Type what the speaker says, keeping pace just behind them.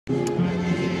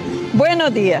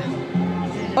Buenos días.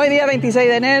 Hoy día 26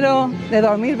 de enero de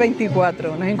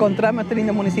 2024. Nos encontramos en este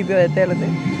lindo municipio de Telde.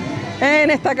 En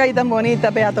esta calle tan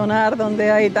bonita, peatonal, donde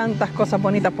hay tantas cosas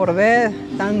bonitas por ver,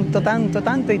 tanto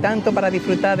para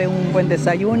disfrutar de un buen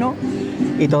desayuno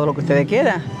y todo lo que ustedes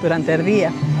quieran durante el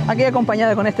día. Aquí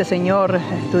acompañada con este señor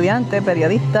estudiante,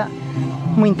 periodista,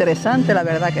 muy interesante, la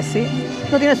verdad que sí.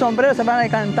 No tiene sombrero, se van a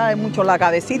decantar mucho la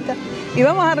cabecita. Y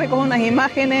vamos a recoger unas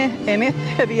imágenes en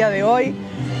este día de hoy.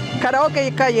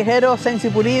 Karaoke callejero, Sensy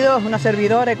Pulido, una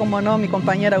servidora y como no, mi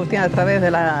compañera Agustina a través de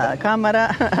la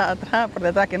cámara, atrás, por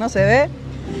detrás que no se ve.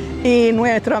 Y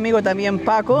nuestro amigo también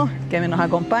Paco, que nos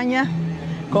acompaña,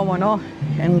 como no,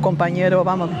 un compañero,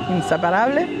 vamos,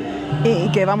 inseparable.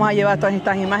 Y que vamos a llevar todas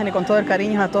estas imágenes con todo el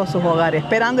cariño a todos sus hogares,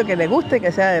 esperando que les guste,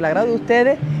 que sea del agrado de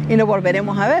ustedes y nos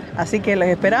volveremos a ver. Así que les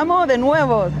esperamos de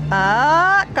nuevo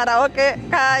a Karaoke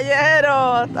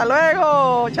Callejero. Hasta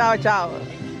luego. Chao, chao.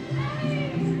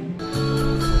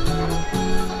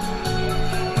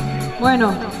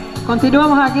 Bueno,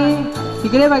 continuamos aquí. Si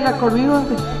quieres bailar conmigo,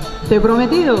 te he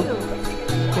prometido.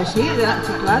 Que sí,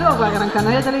 claro, para Gran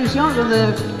Canaria Televisión,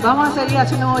 donde vamos a seguir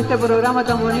haciendo este programa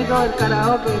tan bonito, el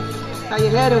karaoke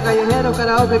callejero,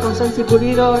 karaoke con Sensy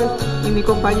Pulido y mi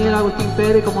compañero Agustín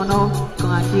Pérez, como no, con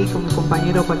mi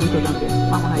compañero Paquito también.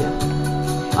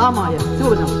 Vamos allá,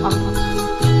 súbenos, vamos.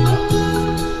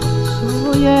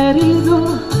 Soy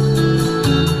herido,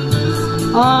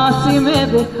 así me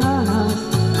dejas,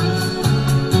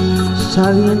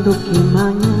 sabiendo que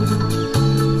mañana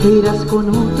te irás con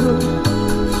otro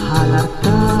a la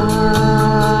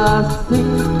cárcel.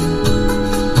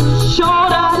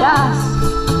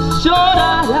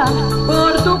 Llorarás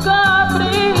por tu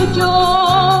capricho.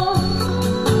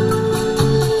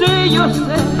 Si yo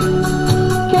sé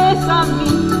que es a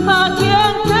mí a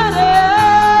quien querer,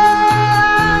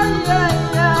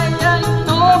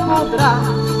 no podrás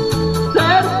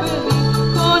ser feliz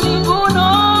con ninguna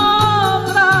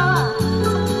otra,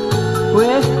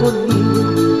 pues conmigo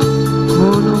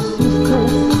conociste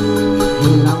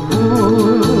el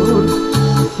amor,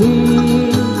 sí,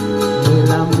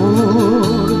 el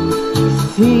amor,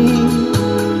 sí,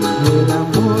 el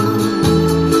amor.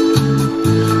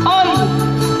 Hoy,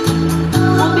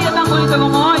 un día tan bonito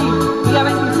como hoy, día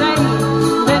 26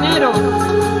 de enero,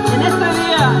 en este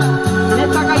día, en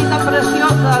esta calle tan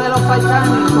preciosa de los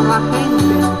paisajes, con la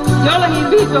gente, yo les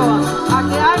invito a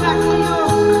que hagan aquello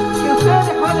que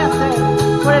ustedes pueden hacer,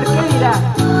 por el que dirá,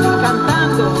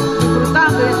 cantando,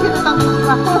 disfrutando y haciendo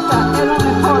tantísimas cosas, es lo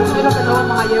mejor, es lo que nos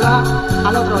vamos a llevar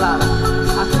al otro lado.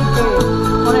 Así que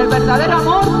con el verdadero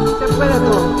amor se puede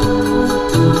todo.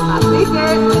 Así que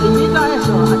te invito a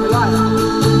eso, a que lo hagas.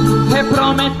 Te he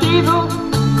prometido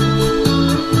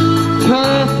que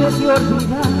se te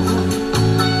olvidará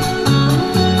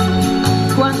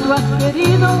cuanto has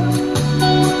querido,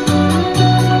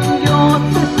 yo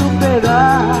te supe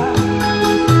dar.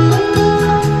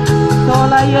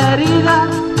 Sola y herida,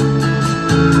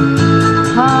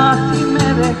 así me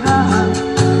dejas,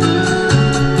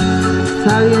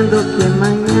 sabiendo que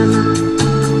mañana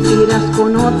irás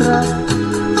con otra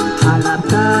al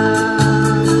altar.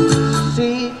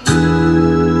 Sí,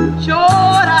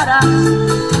 llorarás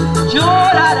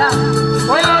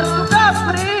por tu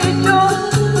capricho.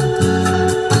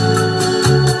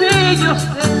 Sí, yo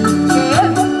sé que él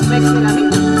me quiere a mí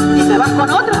y te vas con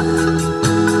otra.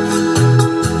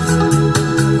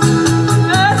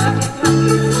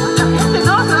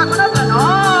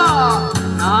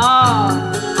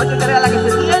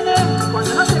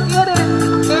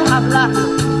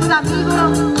 Ser amigo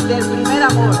del primer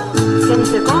amor, que ni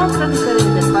se compra ni se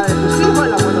vende, el padre de tus hijos,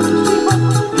 el abuelo de tus hijos,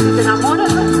 y si te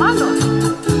enamoras no es malo.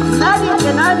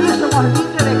 Nadie somos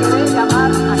libres de querer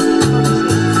llamar a quien no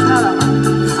necesita, nada más.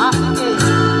 Así que,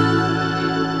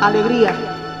 alegría,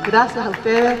 gracias a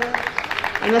ustedes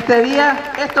en este día.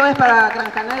 Esto es para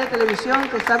Gran Canaria Televisión,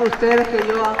 que saben ustedes que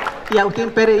yo y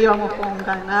Agustín Pérez íbamos con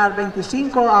Canal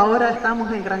 25, ahora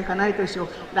estamos en Gran Canaria Televisión,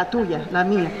 la tuya, la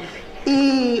mía.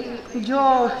 Y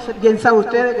yo, bien saben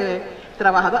ustedes que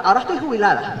trabajador, ahora estoy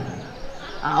jubilada,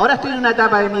 ahora estoy en una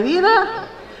etapa de mi vida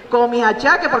con mis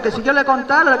achaques, porque si yo le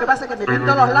contara, lo que pasa es que me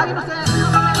pinto los labios, no me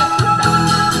pintan,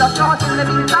 los ojos tienen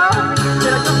pintados,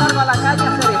 pero yo salgo a la calle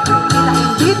a hacer esto, y las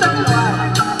invito a que lo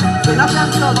hagan, que no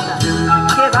sean tontas,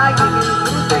 que bailen,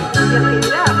 que disfruten, y el que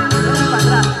dirá, que den para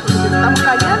atrás, porque estamos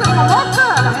cayendo como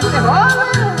moscas, la gente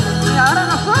joven, y ahora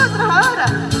nosotros, ahora,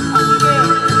 así que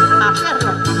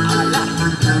hacerlo, a bailar,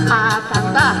 a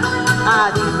cantar,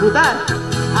 a disfrutar,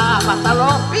 a pasarlo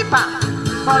pipa,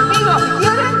 conmigo si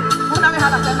quieren, una vez a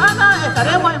la semana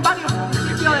estaremos en varios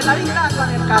municipios de la isla con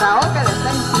el karaoke de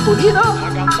Sensy Pulido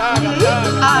y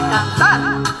a cantar.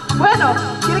 Bueno, bueno,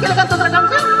 ¿quiere que le cante otra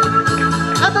canción?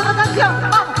 ¿Canta otra canción?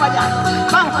 Vamos para allá,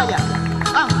 vamos para allá,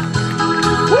 vamos.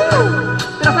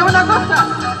 Pero sabe una cosa,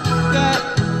 que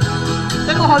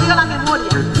tengo jodida la memoria.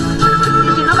 Y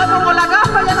si no me pongo la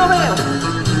gafa ya no veo.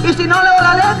 Y si no leo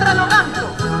la letra no canto.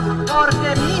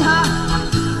 Porque mi hija,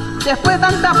 después de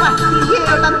tanto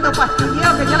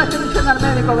pastilleo que ya le estoy diciendo al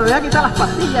médico, me voy a quitar las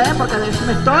pastillas, porque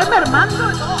me estoy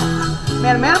mermando y todo.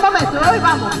 Me mermo, me estoy,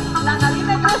 vamos. La nariz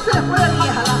me crece después de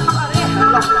vieja, las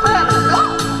parejas, los pelos, ¿no?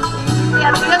 Y me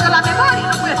olvido la memoria,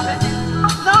 no puede ser.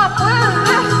 No puede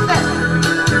ser.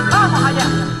 Vamos allá.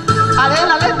 A leer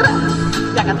la letra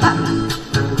y a cantarla.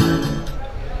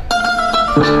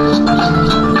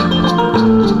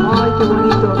 Ay, qué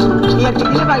bonito. Y el que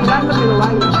quiere bailando, que lo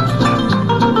baile.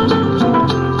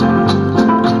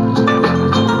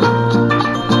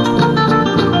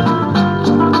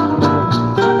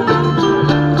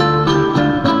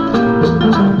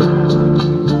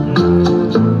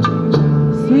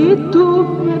 Si tú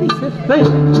me dices ven,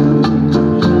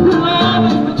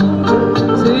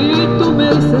 si tú me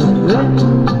dices ven,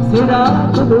 será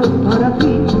todo para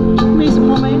ti. Mis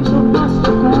momentos más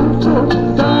ocultos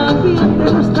también te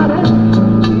los daré.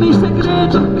 Mis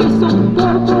secretos que son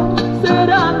pocos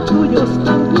serán tuyos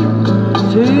también.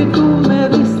 Si tú me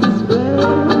dices ven,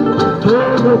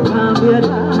 todo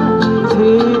cambiará. Si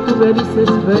tú me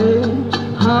dices ven,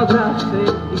 habrá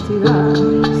felicidad.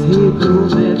 Si tú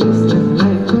me dices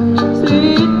ven, si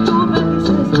tú me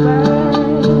dices ven,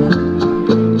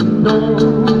 no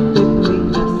te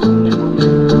tengas miedo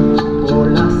por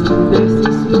las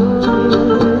indecisiones.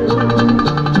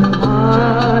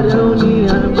 Para unir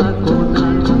alma con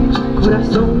alma,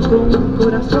 corazón con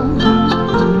corazón,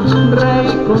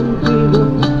 reír contigo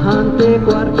ante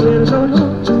cualquier dolor.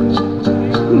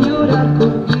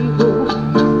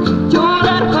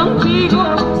 Llorar contigo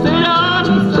será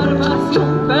mi salvación.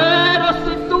 Pero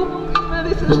si tú me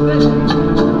dices ven,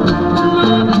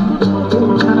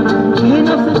 que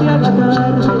no se te haga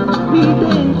tarde y te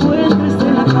encuentres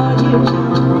en la calle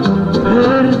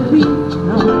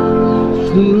perdida,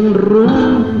 sin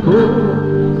rumbo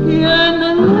y en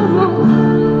el lodo.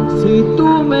 Si tú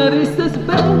me dices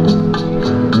ven,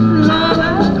 lo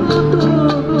dejo todo.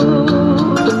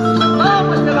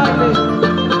 Vamos a ese baile,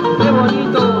 qué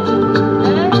bonito,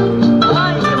 ¿eh?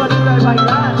 Ay, qué bonito es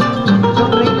bailar,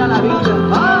 sonreír a la vida.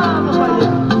 Vamos para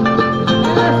allá,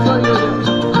 eso digo yo.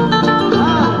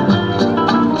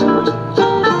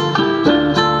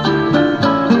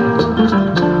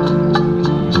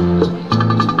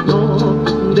 No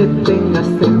detengas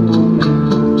el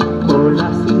momento por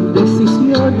las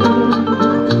indecisiones.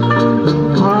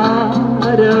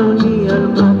 Para unir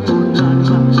alma con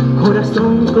alma,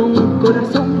 corazón con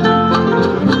corazón,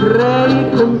 reír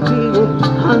contigo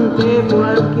ante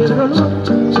cualquier dolor.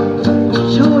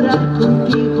 Llorar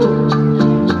contigo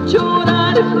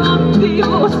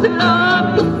será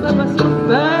mi salvación.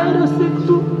 Pero si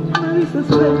tú me dices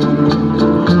ven,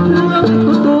 lo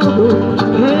dejo todo,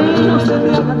 que no se te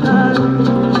haga tarde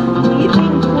y te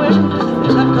encuentres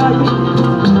en la calle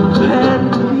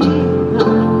perdida,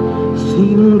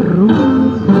 sin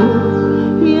rumbo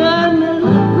y en el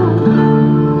lodo.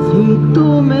 Si tú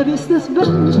me dices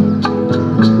ven,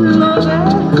 lo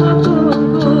dejo todo.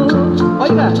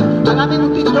 Oiga, hágame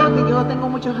un TikTok, que yo tengo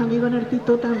muchos amigos en el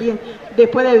TikTok también.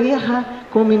 Después de vieja,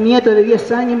 con mi nieto de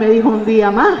 10 años, me dijo un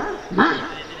día, ma,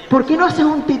 ¿por qué no haces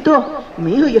un TikTok?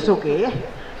 Me dijo, ¿y eso qué es?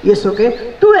 ¿Y eso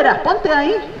qué? Tú verás, ponte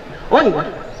ahí. Oiga,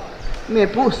 me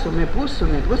puso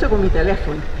con mi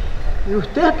teléfono. ¿Y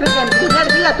usted cree que el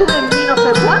primer día tuve en mí no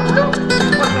sé cuánto?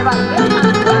 Porque bailé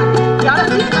y ahora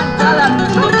sí cantada al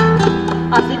TikTok.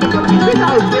 Así que yo les invito a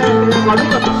ustedes,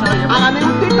 háganme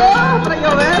un TikTok para yo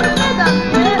verme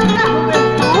también, la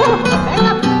juventud.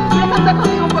 Venga, voy a cantar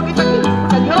conmigo un poquito aquí,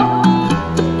 porque yo,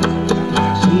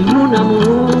 sin un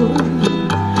amor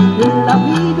en la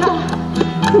vida,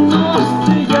 no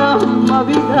se llama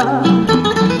vida.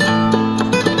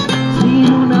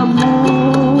 Sin un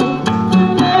amor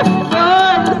me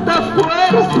falta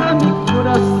fuerza a mi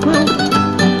corazón.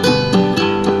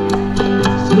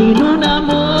 Sin un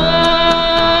amor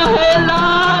el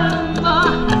alma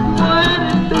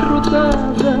muere derrotada,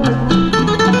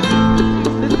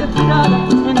 desesperada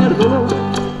en el dolor,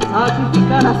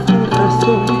 sacrificada sin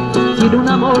razón. Sin un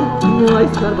amor no hay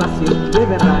salvación, de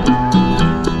verdad.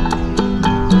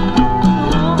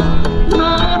 No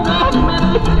me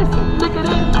dejes de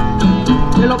querer,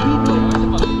 te lo pido.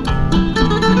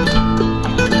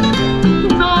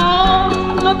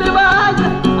 No te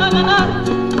vayas a ganar,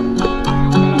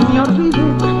 ni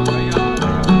olvides.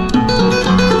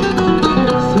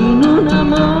 Sin un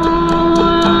amor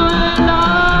el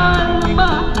alma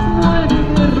muere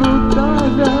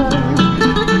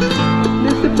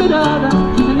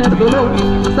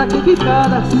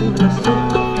sacrificada sin razón,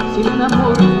 sin un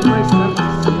amor no hay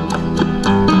salvación.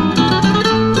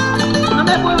 No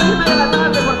me puedo irme de la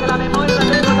tarde porque la memoria la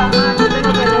tengo tan mal que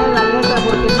tengo que leer la letra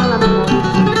porque no la memoria.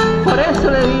 Por eso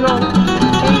le digo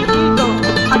e invito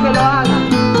a que lo hagan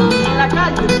en la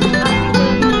calle.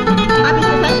 A mis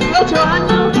 68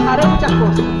 años haré muchas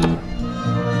cosas.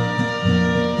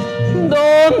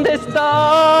 ¿Dónde está?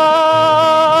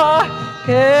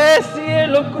 ¿Qué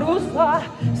cielo cruza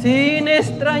sin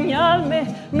extrañarme,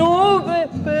 nube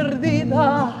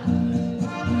perdida?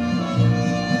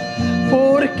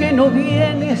 ¿Por qué no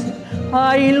vienes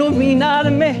a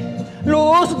iluminarme,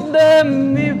 luz de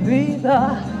mi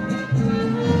vida?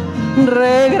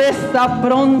 Regresa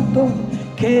pronto,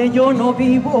 que yo no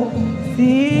vivo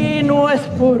si no es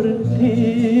por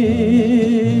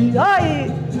ti.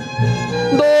 ¡Ay!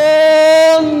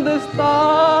 ¿Dónde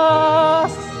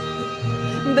estás?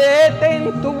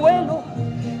 Detén tu vuelo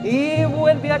y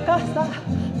vuelve a casa,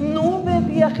 nube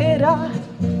viajera.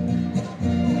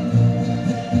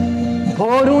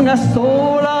 Por una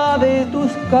sola de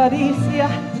tus caricias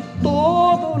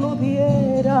todo lo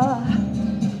diera.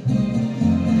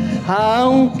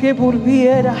 Aunque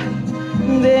volviera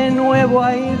de nuevo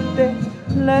a irte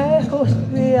lejos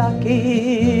de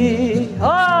aquí.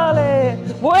 ¡Ale!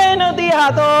 Buenos días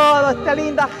a todos, esta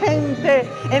linda gente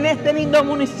en este lindo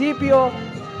municipio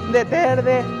de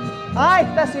Telde.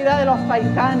 Esta ciudad de los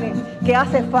paisanes, que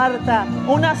hace falta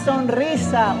una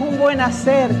sonrisa, un buen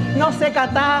hacer. No sé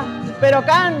cantar, pero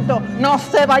canto. No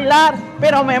sé bailar,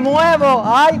 pero me muevo.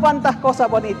 ¡Ay, cuántas cosas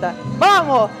bonitas!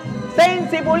 ¡Vamos!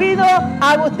 Sensy, Pulido,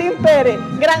 Agustín Pérez,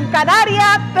 Gran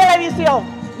Canaria Televisión.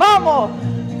 ¡Vamos!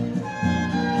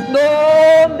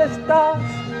 ¿Dónde estás?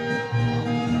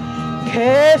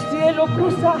 ¿Qué cielo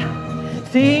cruza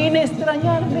sin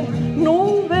extrañarme,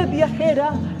 nube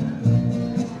viajera?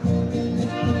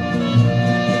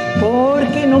 ¿Por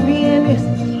qué no vienes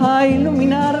a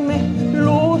iluminarme,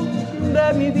 luz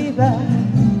de mi vida?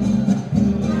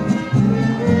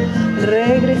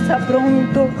 Regresa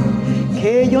pronto,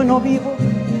 que yo no vivo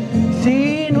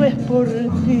si no es por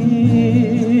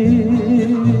ti.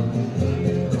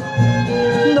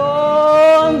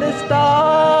 ¿Dónde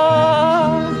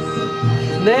estás?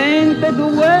 Vente tu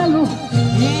vuelo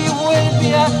y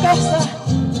vuelve a casa,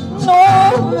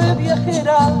 nube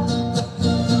viajera.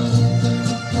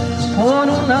 Por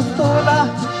una sola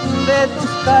de tus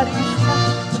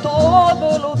caricias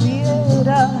todo lo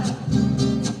diera.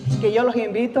 Que yo los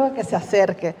invito a que se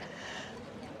acerquen.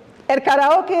 El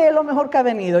karaoke es lo mejor que ha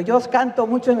venido. Yo os canto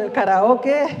mucho en el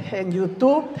karaoke, en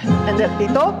YouTube, en el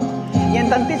TikTok y en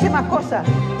tantísimas cosas.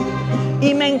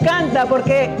 Y me encanta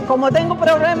porque como tengo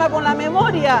problemas con la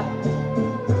memoria,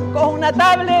 cojo una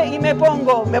tablet y me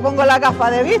pongo la gafa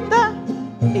de vista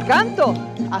y canto.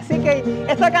 Así que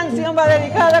esta canción va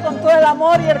dedicada con todo el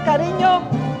amor y el cariño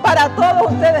para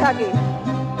todos ustedes aquí.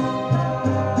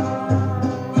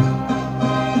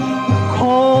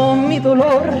 Con mi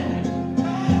dolor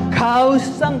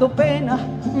causando pena,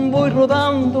 voy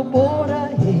rodando por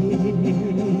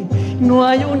ahí. No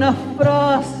hay una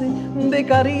frase de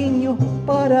cariño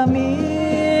para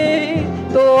mí.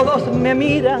 Todos me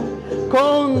miran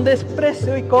con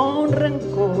desprecio y con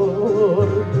rencor.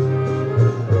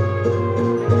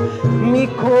 Mi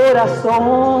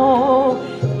corazón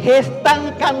es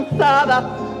tan cansada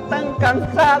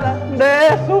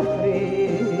de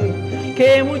sufrir,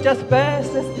 que muchas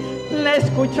veces le he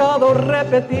escuchado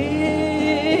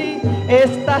repetir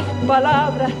estas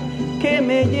palabras que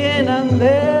me llenan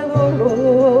de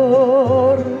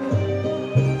dolor.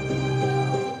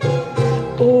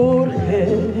 Urge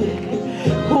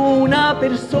una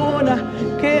persona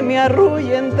que me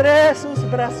arrulle entre sus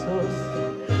brazos,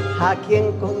 a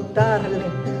quien contarle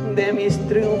de mis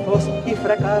triunfos y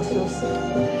fracasos,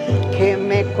 que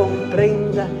me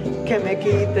comprenda, que me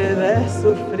quite de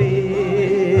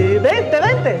sufrir. Vente,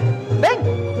 vente,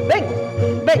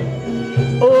 ven.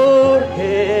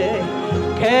 Urge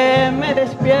que me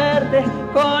despierte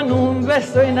con un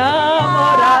beso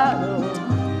enamorado.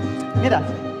 Mira,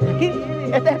 aquí,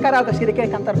 este es el karaoke, si le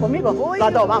quieres cantar conmigo.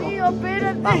 Las dos, vamos. Mío,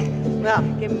 espérate.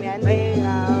 Vamos. Que me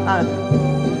alegra.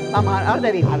 Vamos, ahora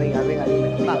te digo. Venga.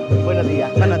 Buenos días.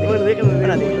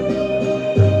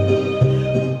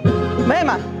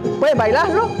 Mema, ¿puedes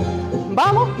bailarlo?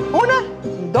 Vamos, 1,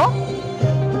 2,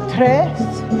 3,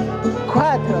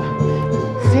 4,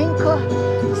 5,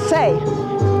 6.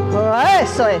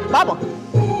 Eso es, vamos.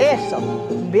 Eso,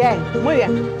 bien, muy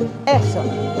bien. Eso.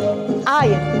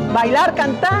 Ay, bailar,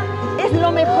 cantar es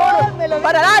lo mejor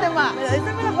para el alma.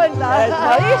 Me lo cuentas.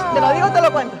 Te lo digo, te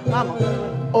lo cuento. Vamos.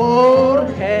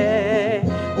 Urge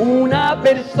una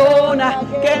persona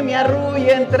que me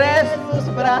arrulle entre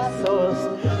sus brazos,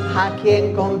 a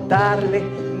quien contarle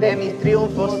de mis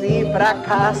triunfos y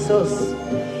fracasos,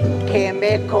 que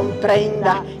me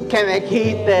comprenda, que me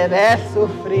quite de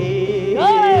sufrir.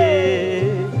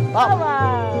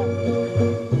 ¡Vamos!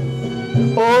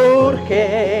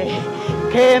 Urge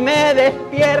que me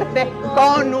despierte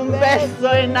con un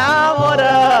beso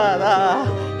enamorada,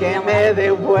 que me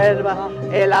devuelva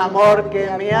el amor que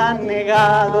me han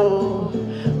negado,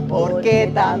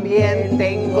 porque también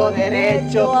tengo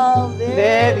derecho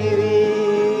de vivir.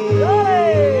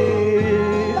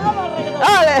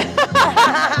 ¡Dale!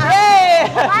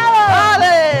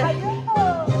 ¡Dale!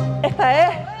 Esta es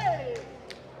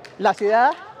la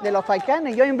ciudad de los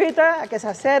Faicanes. Yo invito a que se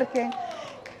acerquen,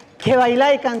 que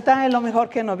bailar y cantar es lo mejor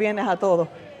que nos viene a todos.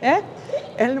 Es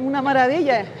una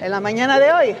maravilla en la mañana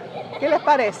de hoy. ¿Qué les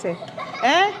parece?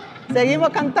 ¿Seguimos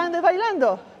cantando y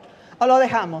bailando? ¿O lo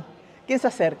dejamos? ¿Quién se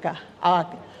acerca a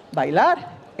bailar?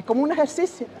 Es como un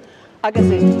ejercicio. ¿A que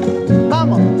sí?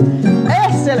 ¡Vamos!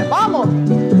 ¡Ésele! ¡Vamos!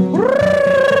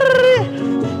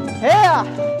 ¡Ea!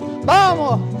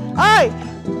 ¡Vamos! ¡Ay!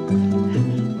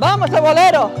 ¡Vamos, ese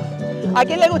bolero! ¿A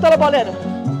quién le gustan los boleros?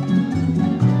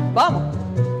 ¡Vamos!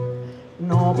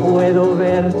 No puedo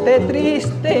verte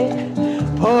triste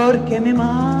porque me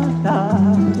mata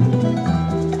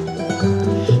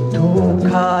tu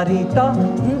carita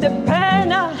de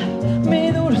pena,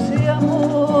 mi dulce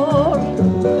amor.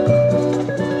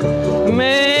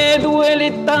 Me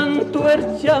duele tanto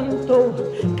el llanto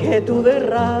que tú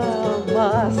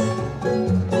derramas,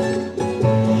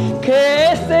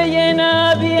 que se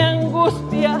llena de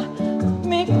angustia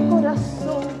mi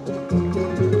corazón.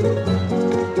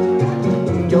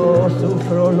 Yo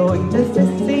sufro lo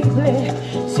indecible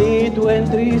si tú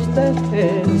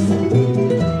entristeces.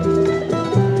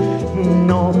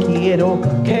 No quiero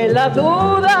que la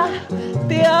duda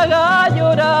te haga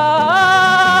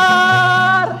llorar.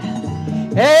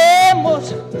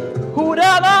 Hemos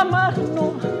jurado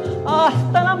amarnos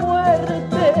hasta la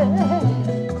muerte.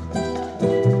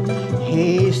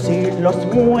 Y si los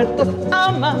muertos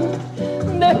aman,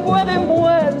 después de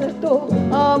muerto,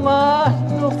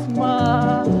 amarnos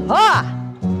más. ¡Ah!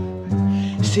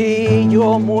 Si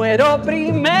yo muero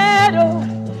primero,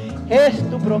 es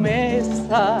tu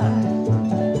promesa.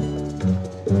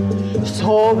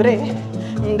 Sobre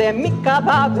de mi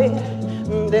cadáver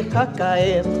deja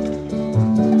caer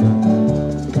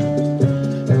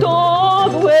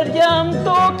todo el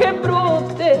llanto que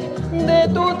brote de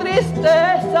tu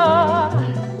tristeza,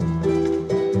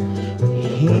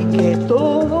 y que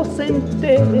todo se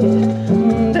entere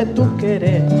de tu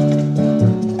querer.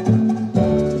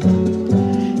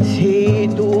 Si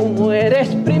tú mueres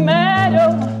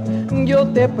primero, yo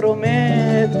te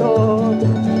prometo,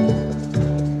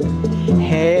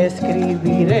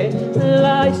 escribiré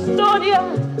la historia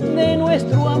de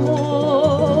nuestro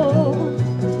amor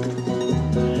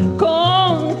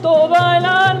con toda el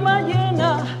alma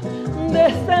llena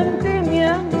de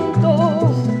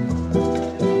sentimientos.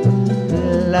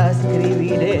 La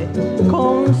escribiré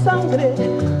con sangre,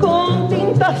 con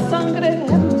tinta sangre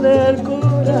del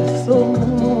corazón.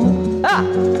 ¡Ah!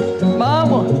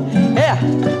 ¡Vamos!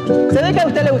 Se ve que a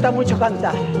usted le gusta mucho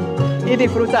cantar y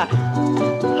disfrutar.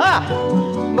 ¡Ah!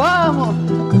 ¡Vamos!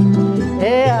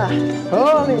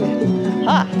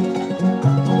 ¡Ah!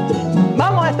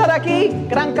 Vamos a estar aquí,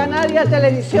 Gran Canaria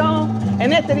Televisión,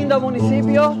 en este lindo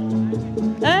municipio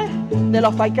de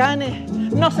los Faicanes.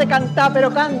 No sé cantar,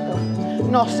 pero canto.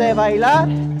 No sé bailar,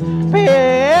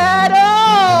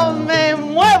 pero me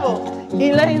muevo.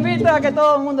 Y les invito a que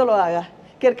todo el mundo lo haga.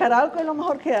 Que el karaoke es lo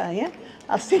mejor que hay,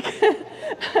 Así que,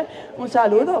 un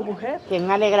saludo, mujer. Que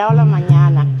me ha alegrado la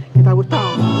mañana. ¿Qué te ha gustado?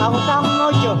 Me ha gustado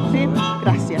mucho. Sí,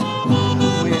 gracias.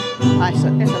 Muy bien.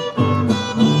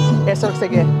 Eso sé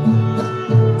que.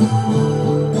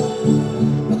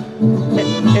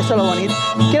 Eso es lo bonito.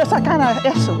 Quiero sacar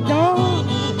eso.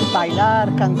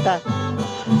 Bailar, cantar.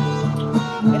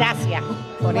 Gracias.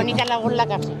 Bonita la burla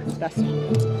casi. Gracias.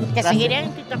 Te seguiré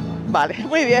en TikTok. Vale,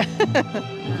 muy bien.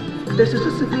 Pero si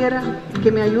usted supiera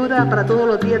que me ayuda para todos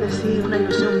los días decir una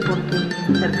ilusión porque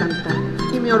el cantar.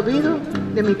 Y me olvido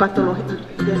de mi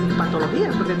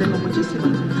patología, porque tengo muchísimas,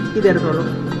 y del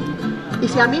dolor. Y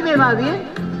si a mí me va bien,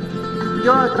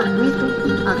 yo transmito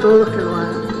a todos que lo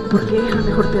hagan, porque es la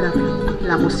mejor terapia,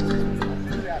 la música.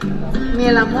 Ni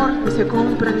el amor ni se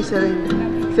compra ni se vende,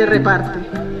 se reparte.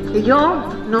 Y yo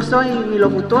no soy ni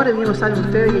locutor, ni lo saben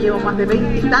ustedes, que llevo más de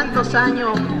 20 y tantos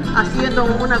años haciendo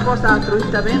una cosa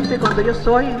altruistamente, cuando yo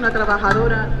soy una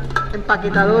trabajadora,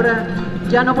 empaquetadora,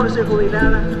 ya no por ser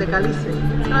jubilada, de Calice.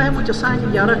 No hace muchos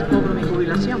años y ahora cobro mi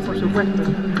jubilación, por supuesto.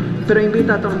 pero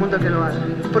invito a todo el mundo que lo haga.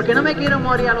 Porque no me quiero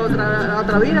morir a la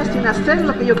otra vida sin hacer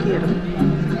lo que yo quiero.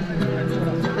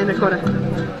 En el corazón.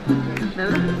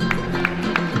 ¿Verdad?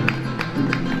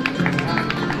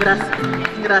 Gracias,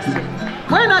 gracias.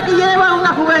 Bueno, aquí lleva una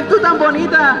juventud tan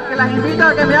bonita que las invito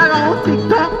a que me hagan un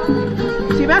TikTok.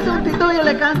 Si me hacen un TikTok, yo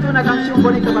le canto una canción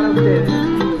bonita para ustedes.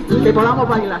 Que podamos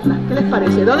bailarla. ¿Qué les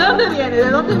parece? ¿De dónde viene? ¿De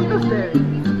dónde viene ustedes?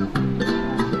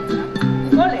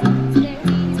 ¿Cole?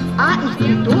 Ah,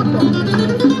 instituto.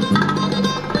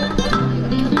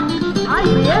 ¡Ay,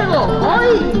 Diego!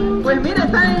 ¡Hoy! Pues mira,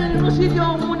 está en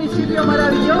un municipio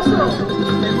maravilloso.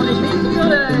 El municipio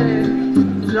de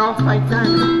Los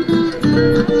Paitanes.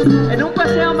 En un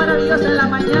paseo maravilloso en la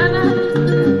mañana,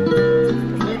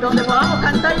 en donde podamos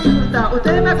cantar y disfrutar.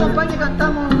 Ustedes me acompañan y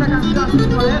cantamos una canción así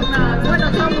moderna. Bueno,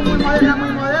 estamos muy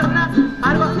moderna,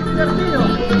 algo así divertido.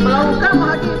 La buscamos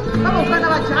aquí. Vamos a buscar una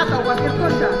bachata o cualquier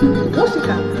cosa.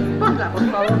 Música, ponla, por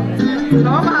favor.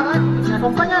 Lo vamos a ver. ¿Me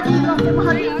acompaña aquí? ¿Lo hacemos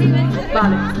aquí?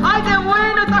 Vale. ¡Ay, qué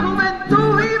buena esta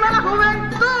juventud! ¡Viva la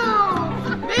juventud!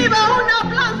 ¡Viva una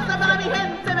plaza para mi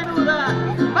gente menuda!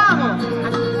 ¡Vamos!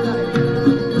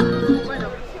 Bueno.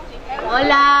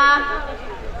 Hola.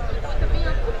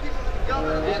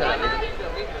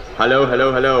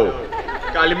 Hello.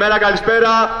 Καλημέρα,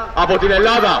 καλησπέρα από την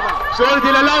Ελλάδα. Σε όλη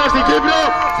την Ελλάδα, στην Κύπρο,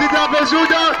 στην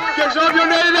Τραπεζούτα και σε όποιον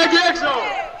είναι εκεί έξω.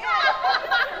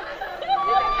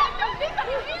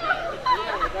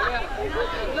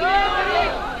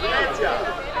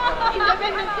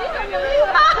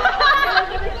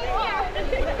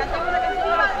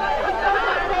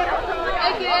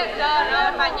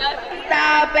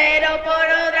 Pero por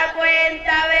otra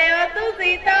cuenta veo tus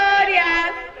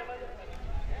historias.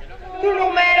 Tu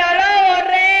número lo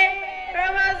borré, pero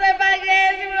más sepa que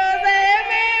si lo sé de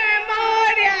mi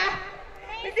memoria.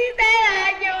 Me hiciste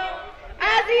daño,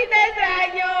 así te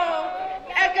extraño.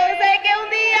 Aunque sé que un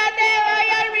día te voy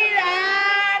a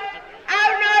olvidar,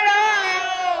 aún no lo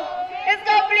hago, es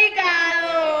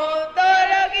complicado. Todo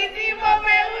lo que hicimos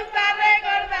me gusta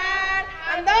recordar.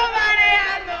 Ando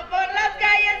manejando por las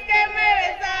calles que me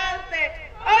besaste,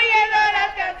 oyendo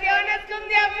las canciones que un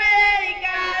día me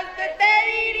dedicaste. Te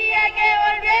diría que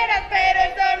volvieras, pero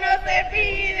eso no se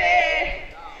pide.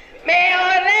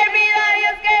 Mejor le pido a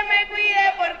Dios que me cuide,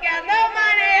 porque ando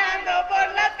manejando por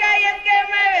las calles que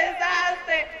me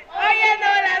besaste, oyendo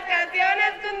las canciones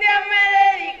que un día me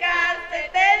dedicaste.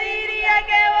 Te diría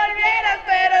que volvieras,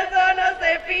 pero eso no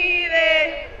se pide.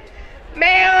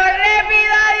 Mejor le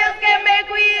pido a Dios que me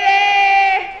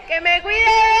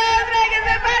cuide de otra que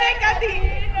se parezca a ti.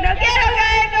 No quiero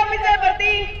caer como hice por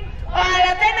ti.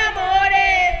 Ojalá te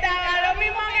enamores, te haga lo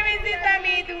mismo que me hiciste a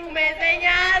mí. Tú me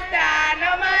enseñaste a no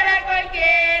amar a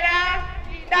cualquiera,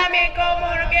 también como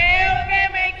no quiero que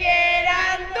me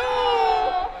quieran. Tú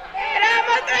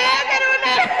éramos tres en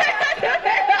una.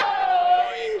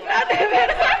 No te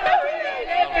perdono,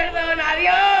 le perdono a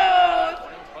Dios.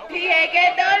 Dije que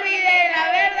te olvidé, la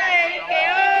verdad es que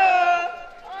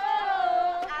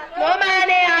no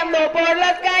manejando por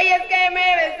las calles que me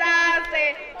besaste,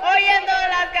 oyendo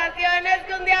las canciones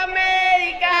que un día me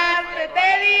dedicaste. Te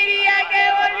diría que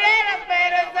volvieras,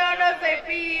 pero eso no se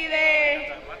pide.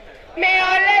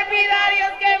 Mejor le pido a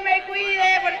Dios que me cuide,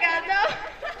 porque no.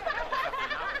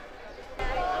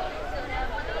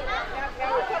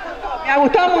 Me ha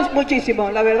gustado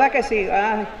muchísimo, la verdad que sí.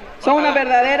 Son una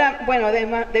verdadera, bueno,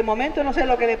 de momento no sé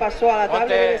lo que le pasó a la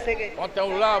tablet. Ponte a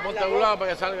un lado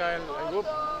para que salga el grupo.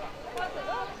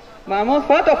 Vamos,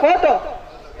 foto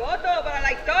para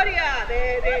la historia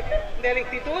del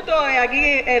instituto.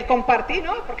 Aquí el compartir,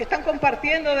 ¿no? Porque están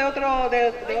compartiendo de otros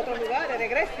lugares, de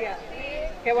Grecia.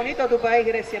 Qué bonito tu país,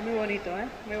 Grecia, muy bonito, ¿eh?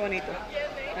 Muy bonito.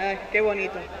 Ay, qué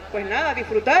bonito. Pues nada,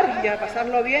 disfrutar y a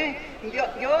pasarlo bien. Yo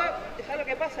 ¿sabes lo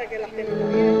que pasa? Que las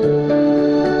tecnologías...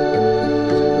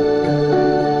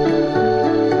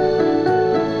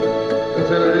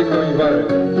 Se lo dedico a mi padre.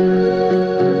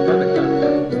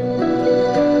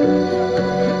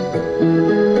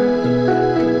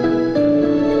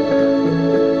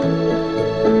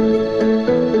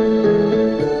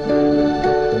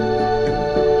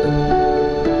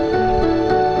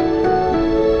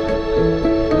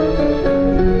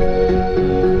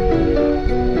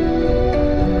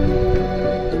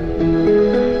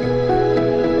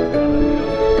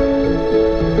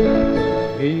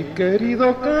 Mi querido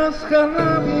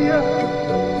Canaria,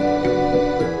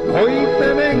 hoy te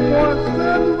vengo a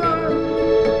saludar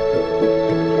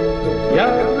y a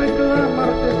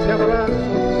reclamarte ese abrazo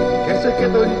que se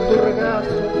quedó en tu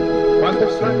regazo cuando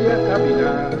salí a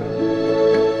caminar.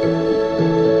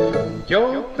 Yo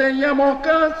te llamo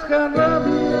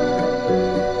Canaria,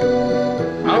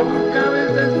 aunque a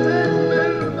veces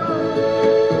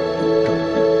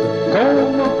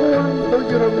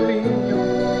yo era un niño,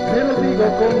 te lo digo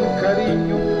con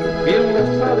cariño, bien lo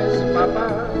sabes, papá.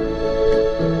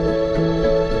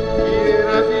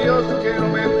 Quiera Dios que no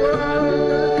me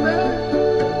falte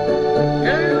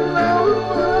en la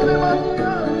hora de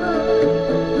mañana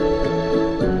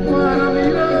para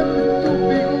mirar tu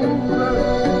figura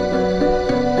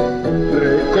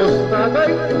recostada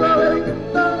en la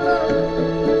ventana.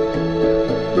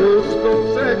 Tus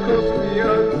consejos me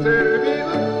han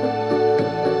servido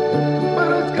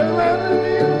para escalar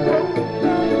mi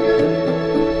montaña.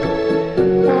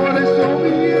 Por eso,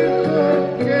 viejo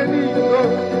querido,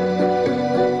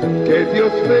 que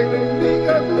Dios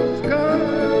bendiga tus caras.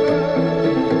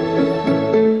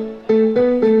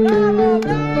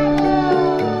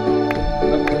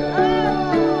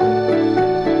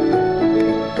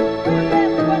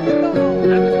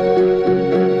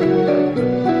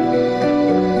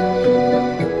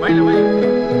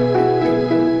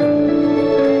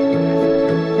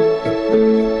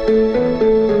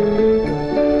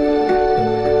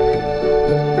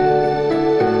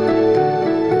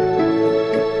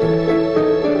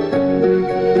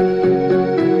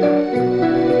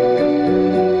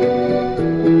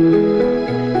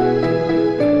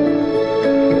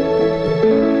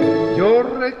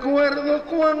 Recuerdo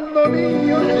cuando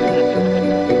niño,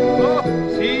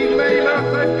 si me ibas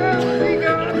a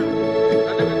castigar,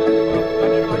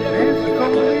 me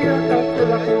escondía tras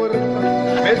la puerta,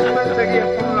 me perseguías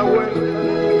por la huerta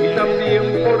y también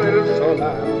por el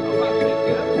solar.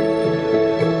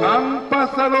 Han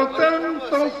pasado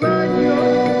tantos años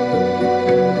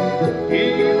y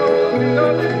no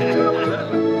olvidaré jamás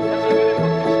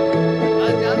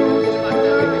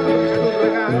tus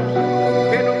regalos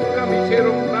que nunca me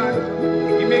hicieron daño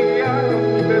y me guiaron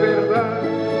de verdad.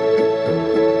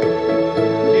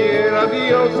 Quiera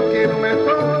Dios que no me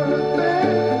falte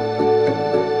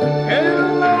en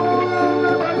la hora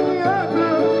de mañana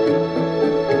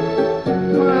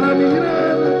para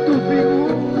mirar tu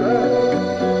figura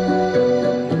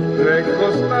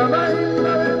recostada en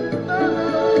la ventana.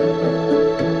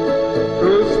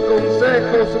 Tus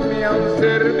consejos me han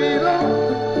servido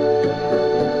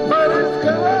para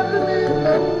escalar mi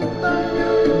montaña.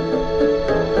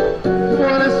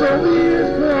 Por eso,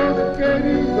 viejo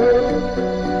querido,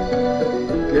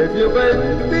 que Dios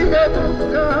bendiga tus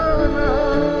ganas.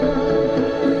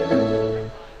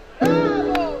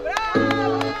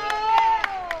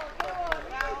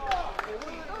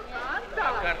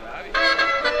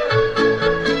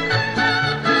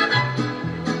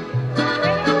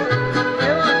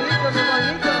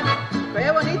 Qué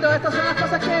bonito, estas son las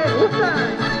cosas que me gustan,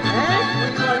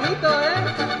 muy bonito,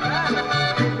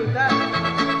 disfrutar, qué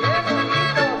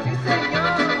bonito, sí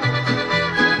señor,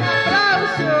 un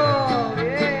aplauso,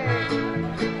 bien.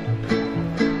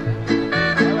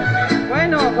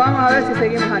 Bueno, vamos a ver si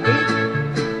seguimos aquí,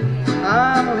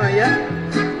 vamos allá.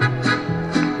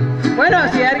 Bueno,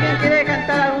 si alguien quiere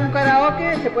cantar algún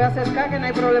karaoke, se puede acercar, que no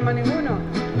hay problema ninguno.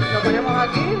 Lo ponemos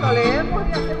aquí, lo leemos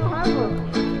y hacemos algo.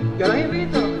 Yo los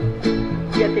invito.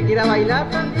 Y el que quiera bailar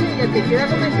también, y el que quiera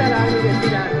comentar algo y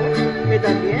decir algo, que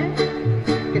también,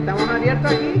 que estamos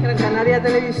abiertos aquí, Gran Canaria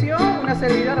Televisión, una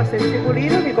servidora, Sensy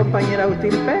Pulido, y mi compañera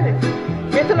Agustín Pérez.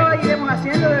 Y esto lo iremos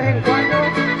haciendo de vez en cuando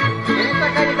en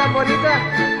esta calle tan bonita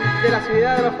de la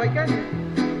ciudad de Los Paicanes.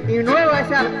 Y nuevo a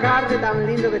ese alcalde tan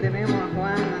lindo que tenemos, a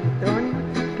Juan Antonio,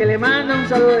 que le mando un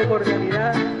saludo de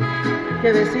cordialidad,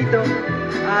 que besito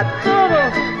a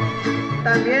todos,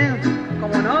 también,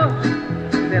 como no,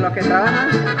 de los que trabajan,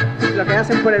 lo que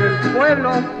hacen por el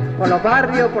pueblo, por los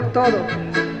barrios, por todo.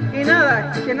 Y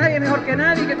nada, que nadie es mejor que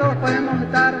nadie, que todos podemos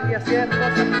estar y hacer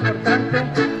cosas importantes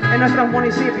en nuestros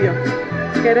municipios.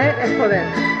 Querer es poder.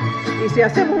 Y si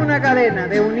hacemos una cadena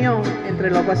de unión entre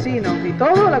los vecinos y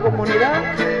toda la comunidad,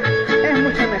 es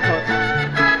mucho mejor.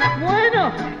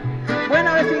 Bueno,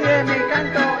 a ver si me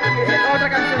canto otra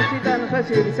cancioncita, no sé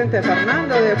si Vicente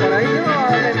Fernando, de por ahí, yo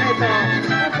le meto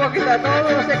un poquito a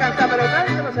todo, no sé cantar, pero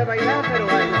canto, no sé bailar, pero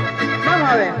bailo. Vamos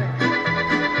a ver,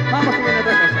 vamos subiendo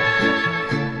otra cosa.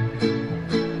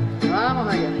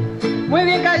 Vamos allá. Muy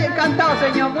bien cantado,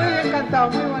 señor, muy bien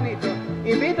cantado, muy bonito.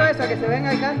 Invito a eso, que se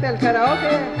venga y cante el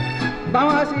karaoke.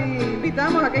 Vamos a ver si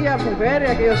invitamos a aquellas mujeres,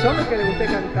 a aquellos hombres que les guste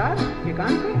cantar, que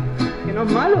canten, que no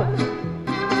es malo.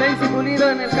 Sensy Pulido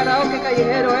en el karaoke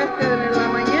callejero de la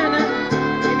mañana,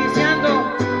 iniciando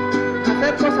a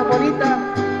hacer cosas bonitas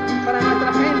para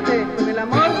nuestra gente, con el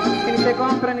amor que ni se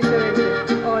compra ni se vende.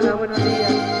 Hola, buenos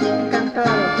días,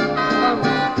 encantado, vamos.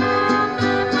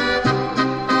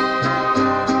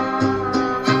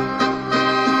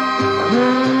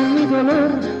 Con mi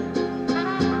dolor,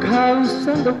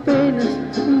 causando penas,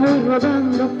 voy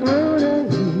rodando por ahí.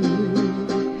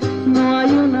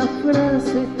 una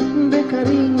frase de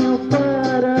cariño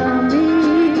para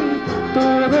mí.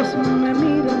 Todos me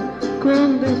miran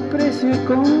con desprecio y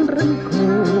con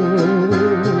rencor.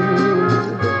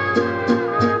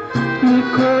 Mi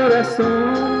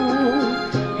corazón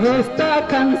está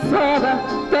cansada,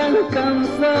 tan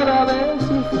cansada de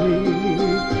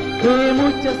sufrir, que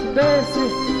muchas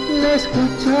veces le he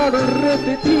escuchado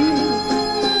repetir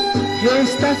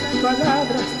estas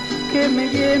palabras que me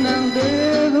llenan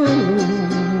de dolor.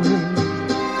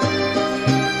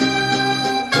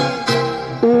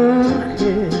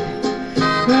 Urge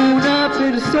una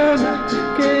persona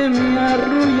que me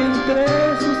arrulle entre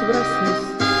sus brazos,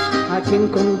 a quien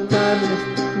contarles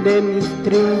de mis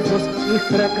triunfos y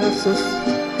fracasos,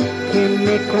 que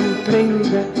me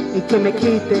comprenda y que me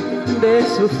quite de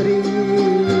sufrir.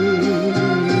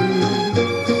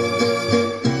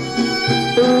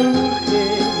 Urge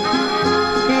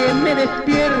que me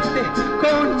despierte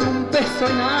con un beso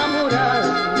enamorado,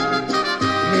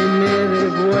 que me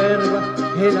devuelva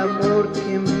el amor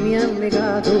que me han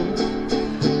negado,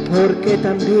 porque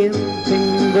también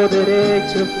tengo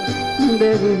derecho de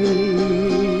vivir.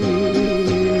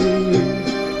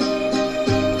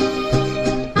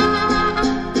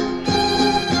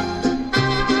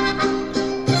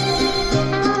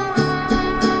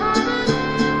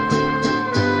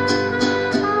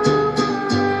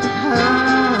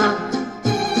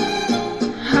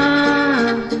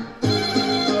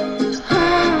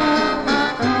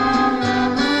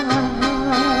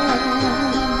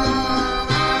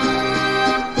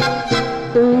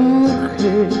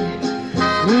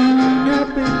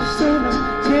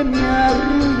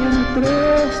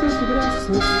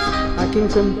 Quien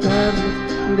contarles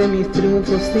de mis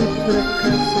triunfos y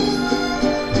fracasos,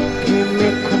 que me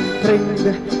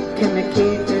comprenda, que me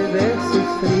quite de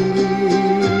sufrir.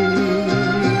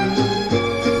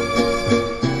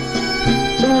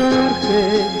 Porque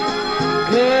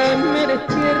que me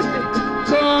despierte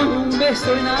con un beso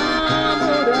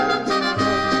enamorado,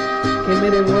 que me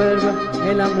devuelva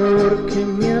el amor que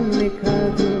me han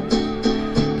negado,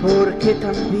 porque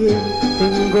también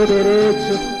tengo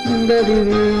derecho de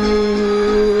vivir.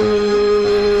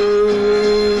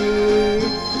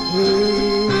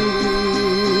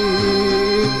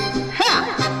 ¡Ja!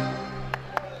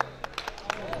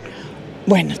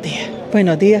 Buenos días,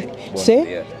 buenos días.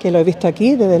 Sé que lo he visto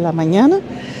aquí desde la mañana.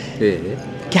 Sí.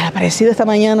 Que ha aparecido esta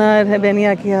mañana venir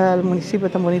aquí al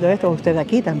municipio tan bonito de esto. Usted de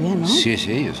aquí también, ¿no? Sí,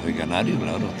 sí, yo soy canario,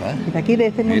 claro está. De aquí, de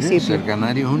este municipio. Ser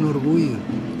canario es un orgullo.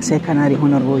 Ser canario es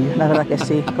un orgullo, la verdad que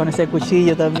sí. Con ese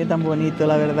cuchillo también tan bonito,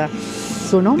 la verdad.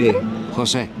 ¿Su nombre?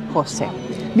 José. José.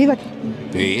 ¿Vive aquí?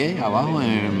 Sí, abajo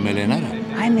en Melenara.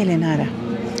 Ah, en Melenara.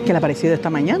 ¿Qué le ha parecido esta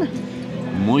mañana?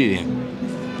 Muy bien.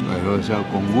 Pero, o sea,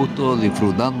 con gusto,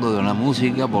 disfrutando de la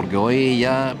música, porque hoy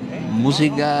ya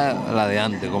música la de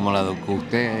antes, como la que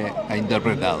usted ha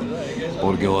interpretado.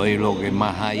 Porque hoy lo que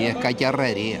más hay es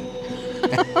cacharrería.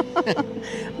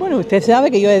 Bueno, usted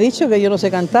sabe que yo he dicho que yo no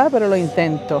sé cantar, pero lo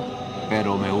intento.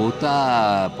 Pero me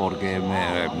gusta porque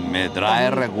me trae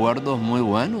recuerdos muy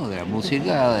buenos de la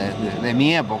música de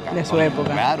mi época. De su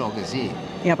época. Claro que sí.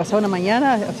 ¿Y ha pasado una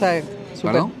mañana, o sea,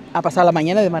 super, ha pasado la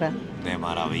mañana de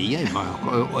maravilla, y más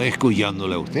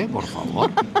escuchándole a usted, por favor.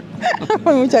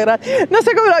 Muchas gracias. No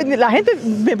sé cómo la gente,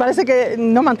 me parece que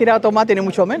no me han tirado tomate ni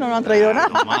mucho menos, no han traído nada.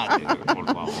 Tomate, por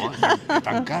favor.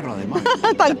 Tan caro además.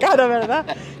 Tan caro, ¿verdad?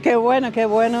 Qué bueno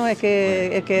es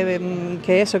que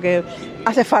eso, que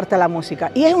hace falta la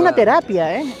música. Y es una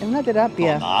terapia, ¿eh? Es una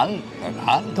terapia.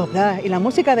 Total. Y la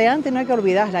música de antes no hay que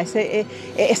olvidarla.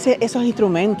 Esos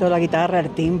instrumentos, la guitarra,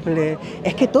 el timbre,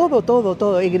 es que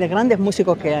todo. Y de grandes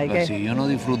músicos que hay. Pero si yo no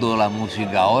disfruto de la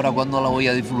música ahora, ¿cuándo la voy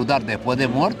a disfrutar? Después de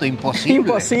muerto, imposible.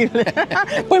 Imposible.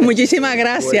 Pues muchísimas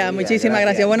gracias,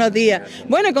 gracias. Buenos días.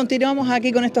 Bueno, continuamos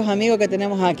aquí con estos amigos que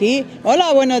tenemos aquí.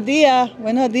 Hola, buenos días.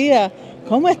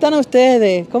 ¿Cómo están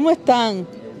ustedes? ¿Cómo están?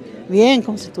 Bien,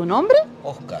 ¿cómo es tu nombre?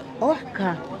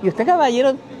 Oscar. ¿Y usted,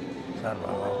 caballero?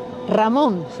 Salvador.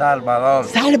 Ramón. Salvador.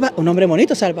 Un nombre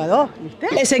bonito, Salvador. ¿Y usted?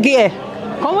 Ezequiel.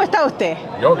 ¿Cómo está usted?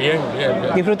 Yo bien.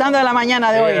 ¿Disfrutando de la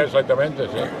mañana de hoy? Exactamente,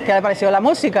 sí. ¿Qué le pareció la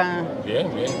música? Bien.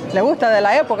 ¿Le gusta de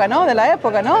la época, no?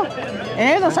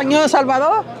 Don señor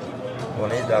Salvador?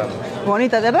 Bonita la música.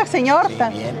 Bonita, ¿verdad, señor? Sí,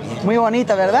 bien. Muy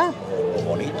bonita, ¿verdad?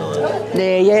 Bonito.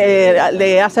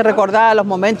 Le hace recordar los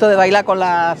momentos de bailar con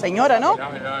la señora, ¿no?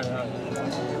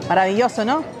 Maravilloso,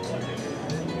 ¿no?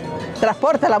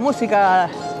 Transporta la música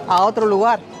a otro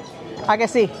lugar. ¿A que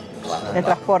sí? Le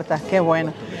transporta, qué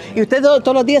bueno. ¿Y ustedes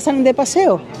todos los días salen de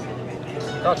paseo?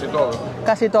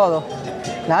 Casi todo.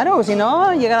 Claro, si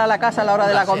no, llegar a la casa a la hora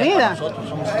de la comida. Nosotros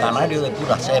somos canarios de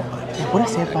pura cepa. Pura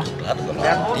cepa.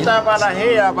 Claro, está para la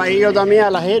gira, para ir yo también a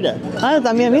la gira. Ah,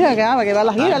 también, mira, que va a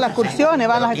las giras, las excursiones,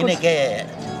 va a las tiene excursiones. que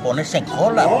ponerse en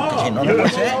cola, porque si no, no puede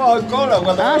ser.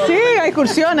 Ah, sí, hay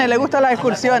excursiones, le gustan las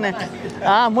excursiones.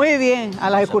 Ah, muy bien, a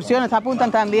las excursiones se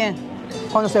apuntan también.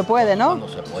 Cuando se puede, ¿no? Cuando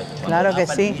se puede. Claro que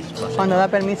sí. Cuando da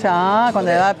permiso. Ah,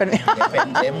 cuando le da permiso.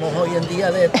 Dependemos hoy en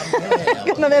día de también.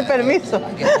 Que no dé permiso.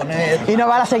 Y no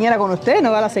va la señora con usted,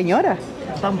 no va la señora.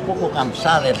 Está un poco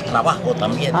cansada del trabajo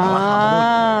también.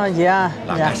 Ah, ya.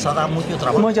 La ya. casa da mucho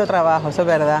trabajo. Mucho trabajo, eso es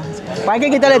verdad. Hay que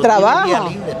quitarle trabajo. Tiene días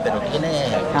libres, pero tiene.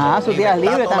 Sus días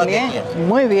libres también.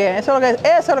 Muy bien, eso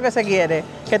es lo que se quiere.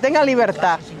 Que tenga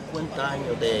libertad. 50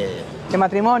 años de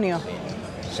matrimonio.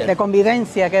 De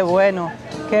convivencia, qué bueno,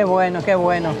 qué bueno, qué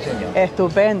bueno.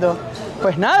 Estupendo.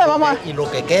 Pues nada, vamos a... Y lo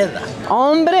que queda.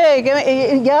 Hombre,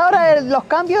 y ahora los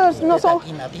cambios no son...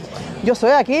 Yo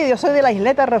soy aquí, yo soy de la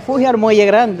isleta Refugio Armuelle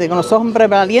Grande, con los hombres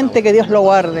valientes, que Dios lo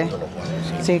guarde.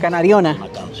 Sí, canariona.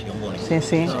 Sí,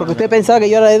 sí. Porque usted pensaba que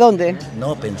yo era de dónde.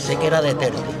 No, pensé que era de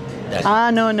Telde. Ah,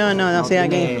 no, sí,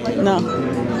 aquí.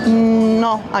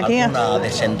 No, aquí. Una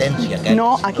descendencia que hay.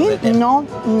 No, aquí no.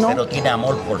 Pero tiene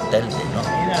amor por Telde, ¿no?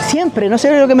 Siempre, no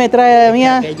sé lo que me trae a mí.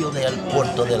 Aquello del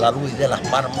puerto de la Luz y de Las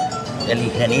Palmas, el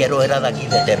ingeniero era de aquí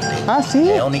de Telde. Ah, sí.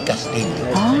 León y Castillo.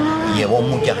 Y llevó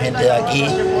mucha gente de aquí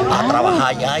a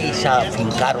trabajar allá y se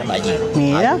afincaron allí.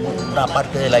 Mira. Hay una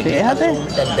parte de la iglesia son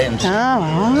tendencias.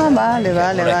 Vale.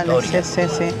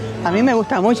 Sí. A mí me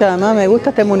gusta mucho, además me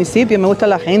gusta este municipio, me gusta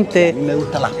la gente. A mí me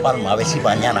gusta Las Palmas, a ver si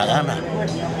mañana gana.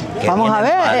 Vamos a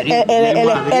ver,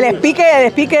 el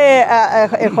expique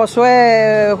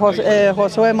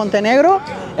Josué Montenegro,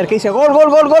 el que dice gol.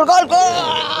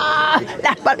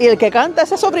 Y el que canta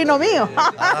ese es sobrino mío.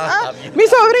 Mi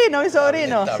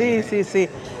sobrino. Sí.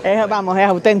 Es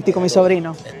auténtico mi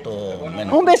sobrino.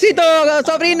 Un besito,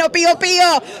 sobrino, pío.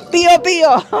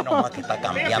 Menos mal que está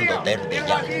cambiando Telde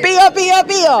ya.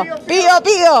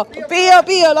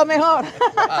 Pío, lo mejor.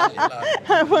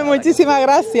 Pues muchísimas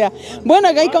gracias.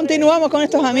 Bueno, que ahí continuamos con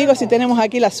estos amigos y tenemos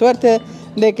aquí la suerte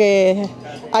de que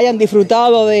hayan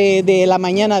disfrutado de la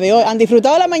mañana de hoy. ¿Han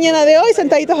disfrutado la mañana de hoy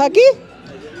sentaditos aquí?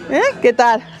 ¿Qué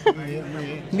tal?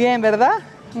 Bien, ¿verdad?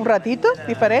 Un ratito,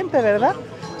 diferente, ¿verdad?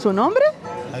 ¿Su nombre?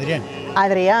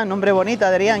 Adrián, nombre bonito,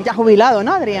 Adrián. Ya jubilado,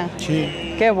 ¿no, Adrián?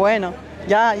 Sí. Qué bueno,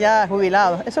 ya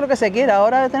jubilado. Eso es lo que se quiere,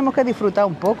 ahora tenemos que disfrutar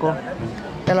un poco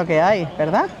de lo que hay,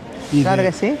 ¿verdad? Claro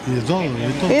que sí. Y de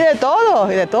todo.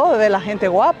 Y de todo, de la gente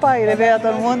guapa y de ver a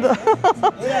todo el mundo.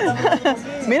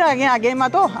 Mira, ¿a quién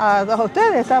mató? ¿A todos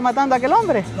ustedes? ¿Está matando a aquel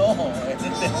hombre? No,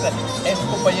 es un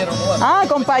compañero nuevo. Ah,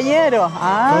 compañero.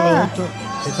 Ah. Todo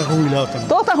está jubilado también.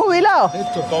 ¿Todos están jubilados?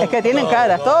 Es que tienen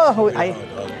cara, todos jubilados.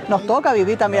 Nos toca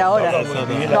vivir también ahora.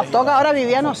 Nos toca ahora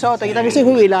vivir a nosotros. Yo también soy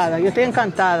jubilada, yo estoy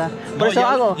encantada. Por eso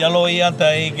hago. Ya lo vi antes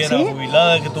ahí que era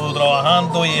jubilada, que estuvo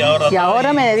trabajando y ahora. Y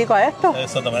ahora me dedico a esto.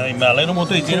 Exactamente. Y me alegro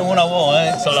mucho y tienen una voz,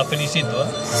 se la felicito.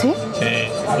 ¿Sí? Sí,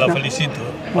 la felicito.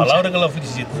 Palabra que la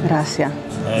felicito. Gracias.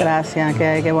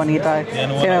 Qué bonito.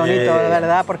 Qué bonito, de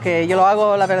verdad, porque yo lo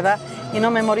hago, la verdad, y no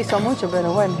memorizo mucho,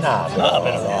 pero bueno. No,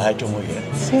 pero lo has hecho muy bien.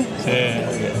 Sí. Muy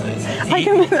bien. Ay,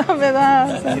 que me da.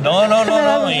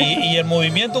 No. Y el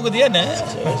movimiento que tiene,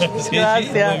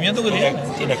 Gracias. el movimiento que tiene.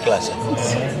 Tiene clase.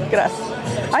 Gracias.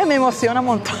 Ay, me emociona un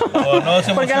montón.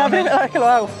 Porque es la primera vez que lo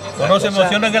hago. No se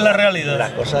emociona que es la realidad.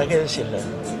 Las cosas hay que decirlas.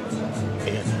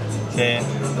 Sí,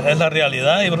 es la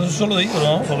realidad y por eso lo digo,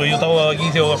 ¿no? Porque yo estaba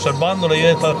aquí observándole y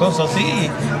estas cosas así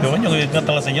y coño, que me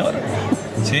encanta la señora.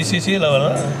 Sí, la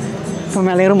verdad. Pues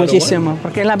me alegro muchísimo,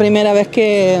 porque es la primera vez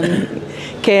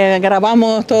que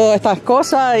grabamos todas estas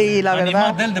cosas y la verdad...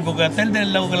 Animar Telde, porque a Telde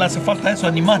lo que le hace falta es eso,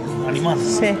 animar.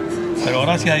 Sí. Pero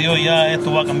gracias a Dios ya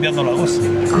esto va cambiando la cosa.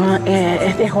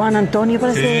 Es de Juan Antonio,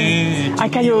 parece. Sí, hay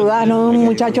que ayudarlo, un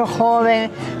muchacho joven,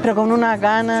 pero con unas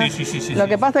ganas. Sí. Lo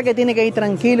que pasa es que tiene que ir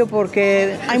tranquilo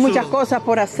porque hay muchas cosas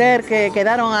por hacer que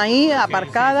quedaron ahí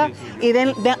aparcadas y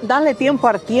darle tiempo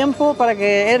al tiempo para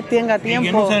que él tenga tiempo.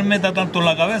 Y que no se le meta tanto en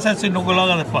la cabeza, sino que lo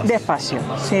haga despacio. Despacio,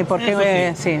 sí, porque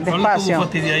despacio. No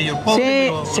el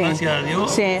pobre, pero gracias a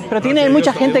Dios. Sí, pero tiene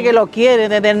mucha gente que lo quiere,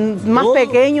 desde el más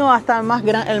pequeño hasta el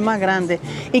más grande.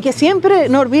 Y que siempre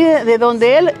no olvide de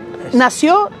donde él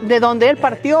nació, de donde él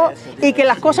partió y que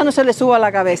las cosas no se le suban a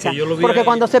la cabeza. Porque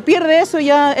cuando se pierde eso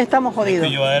ya estamos jodidos.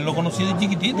 Yo a él lo conocí de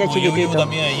chiquitito. Yo vivo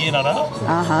también allí en Arao.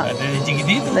 Desde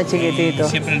chiquitito. De chiquitito. Y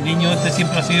siempre el niño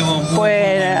siempre ha sido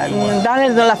pues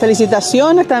darle las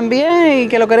felicitaciones también y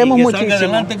que lo queremos muchísimo. Que salga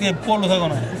adelante, que el pueblo se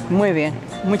con él. Muy bien.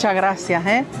 Muchas gracias,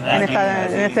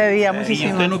 en este día, muchísimas.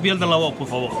 Y usted no pierda la voz, por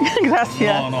favor.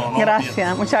 Gracias, No,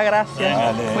 gracias, muchas gracias.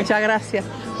 Dale. Muchas gracias.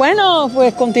 Bueno,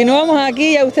 pues continuamos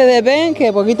aquí, ya ustedes ven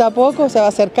que poquito a poco se va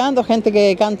acercando gente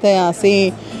que cante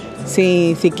así,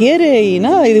 si quiere y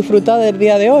nada, y disfrutar del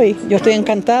día de hoy. Yo estoy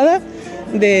encantada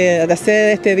de hacer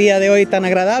este día de hoy tan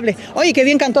agradable. Oye, qué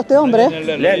bien cantó este hombre,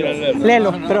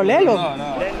 Lelo, pero Lelo.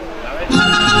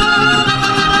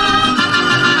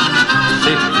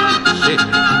 Sí.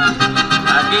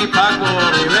 Aquí Paco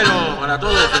Rivero, para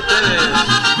todos ustedes,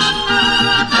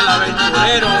 el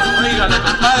aventurero, oígale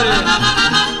compadre.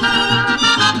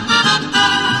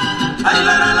 Ay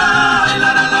la la la, ay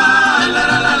la la la, ay la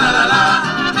la la la la,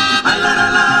 ay la la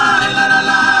la, ay la la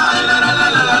la, ay la la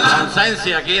la la la. Con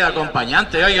Sensy aquí de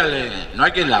acompañante, oígale, no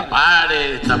hay quien la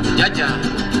pare esta muchacha.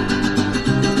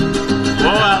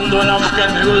 Cuando la mujer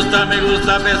me gusta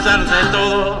a pesar de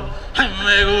todo,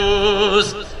 me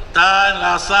gustan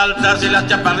las altas y las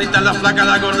chaparritas, las flacas,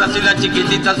 las gordas y las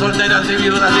chiquititas, solteras y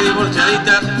viudas y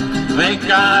divorciaditas, me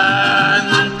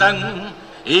encantan.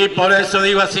 Y por eso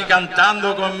digo así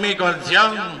cantando con mi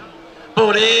canción,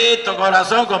 purito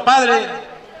corazón, compadre,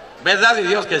 verdad y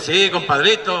Dios que sí,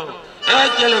 compadrito,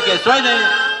 échele que suene,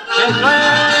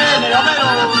 Homero.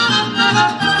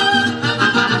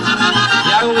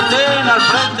 Y Agustín al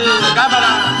frente de cámara.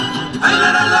 Ay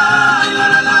la la la, ay la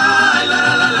la la, ay la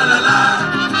la la la la,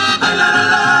 ay la la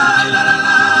la, ay la la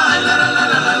la, ay la la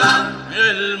la la la.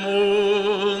 El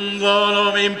mundo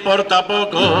no me importa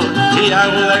poco y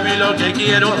hago de mí lo que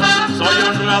quiero. Soy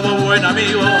honrado, buen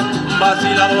amigo,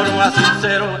 vacilador más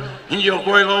sincero. Yo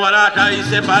juego baraja y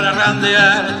sé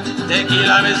parrandear,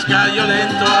 tequila, mezcal,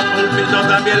 violento, a pulpito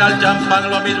también al champán,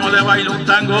 lo mismo le bailo un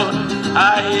tango.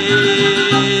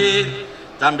 Ay,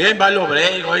 también bailo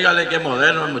break, óigale qué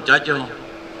moderno el muchacho.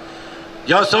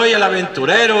 Yo soy el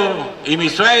aventurero y mi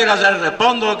suegra se les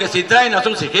respondo que si traen a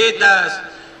sus hijitas,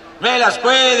 me las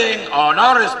cuiden o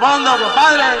no respondo,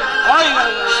 compadre.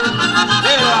 Óigale,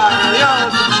 viva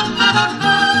Dios.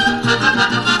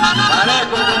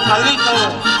 Parejo, compadrito.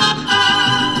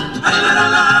 Ay la la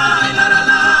la, ay la la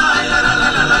la, ay la la la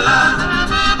la la,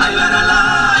 ay la la la,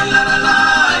 ay la la la,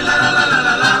 ay la la la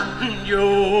la la.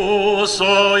 Yo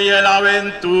soy el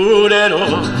aventurero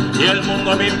y el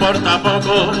mundo me importa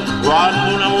poco.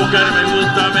 Cuando una mujer me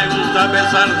gusta a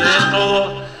pesar de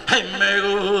todo. Me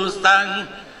gustan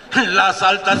las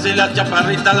altas y las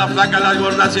chaparritas, las flacas, las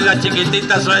gordas y las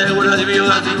chiquititas, seguras y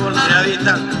viudas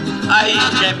divorciaditas. Ay,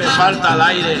 que me falta el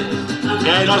aire,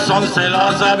 que no son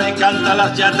celosas, me encantan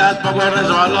las chatas poco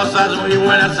resbalosas, muy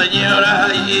buenas señoras.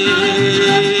 Y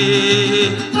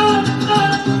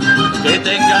que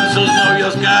tengan sus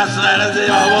novios casas de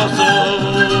baboso.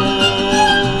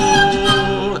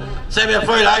 Se me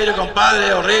fue el aire,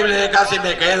 compadre, horrible, casi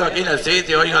me quedo aquí en el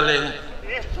sitio, óigale.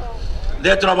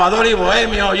 De trovador y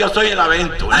bohemio, yo soy el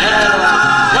aventurero.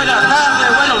 Buenas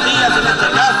tardes, buenos días en este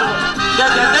caso,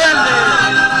 desde Telde.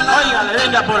 Óigale,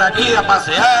 venga por aquí a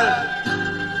pasear.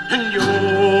 Yo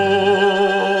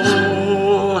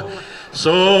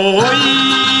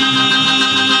soy...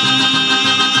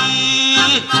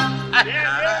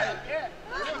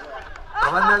 La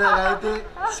banda de Gaete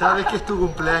sabe que es tu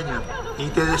cumpleaños y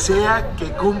te desea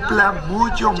que cumpla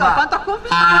mucho más. ¿Cuántos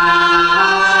cumples?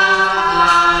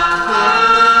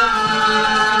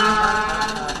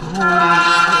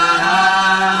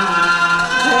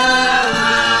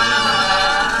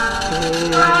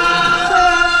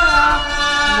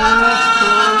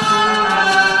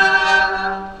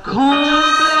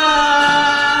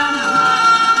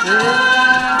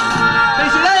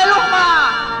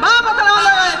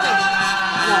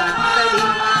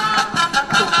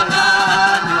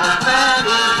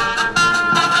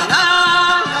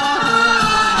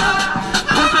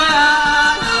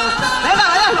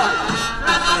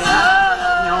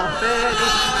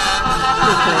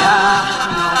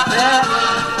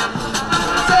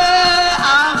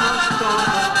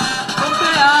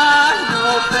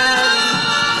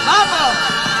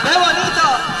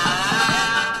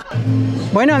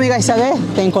 Bueno, amiga Isabel,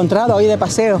 te he encontrado hoy de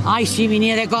paseo. Ay, sí,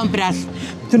 vine de compras.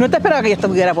 ¿Tú no te esperabas que yo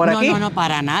estuviera por aquí? No,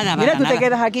 para nada, Mira, tú nada. te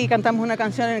quedas aquí y cantamos una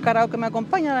canción en el karaoke que me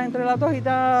acompaña entre las dos y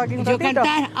está aquí un ¿Yo ratito.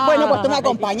 cantar? Bueno, pues tú me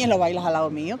acompañas y lo bailas al lado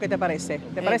mío. ¿Qué te parece?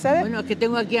 ¿Te parece, Bueno, es que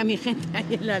tengo aquí a mi gente ahí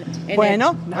en la...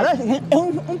 Bueno, nada,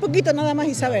 un poquito nada más,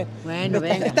 Isabel. Bueno,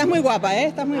 venga. Estás muy guapa, ¿eh?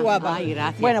 Estás muy guapa. Ay,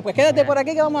 gracias. Bueno, pues quédate por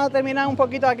aquí que vamos a terminar un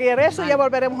poquito aquí de eso y ya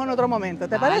volveremos en otro momento.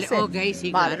 ¿Te Vale, parece? ok,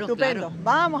 sí, vale, claro, estupendo. claro.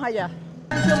 Vamos allá.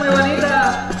 Muy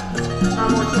bonita,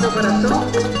 amorcito corazón.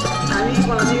 Ahí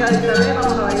con la amiga de Isabel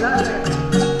vamos a bailar.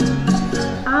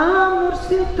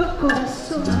 Amorcito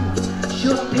corazón,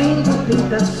 yo tengo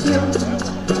tentación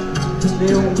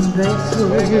de un beso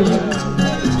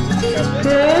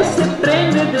que se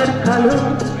prende del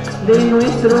calor de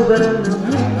nuestro gran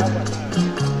amor,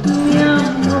 mi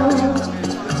amor.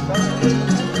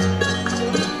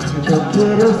 Yo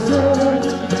quiero ser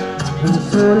un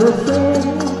solo ser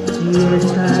y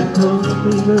estar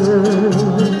contigo.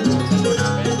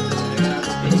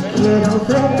 Te quiero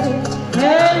ver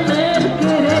en el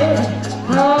querer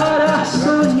para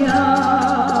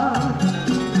soñar,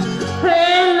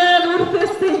 en la dulce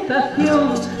sensación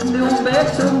de un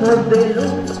beso modelo.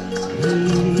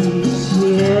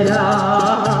 Quisiera,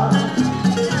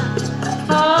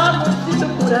 amorcito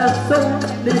corazón,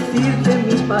 decirte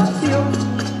mi pasión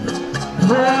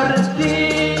por ti,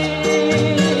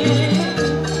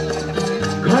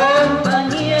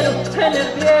 compañero en el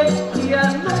bien y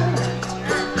amor,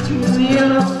 ni en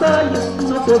los años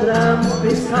no podrán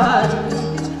pesar.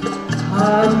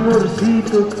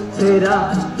 Amorcito será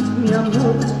mi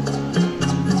amor,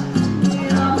 mi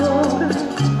amor.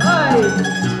 Ay,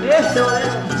 eso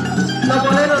es, los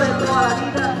boleros de toda la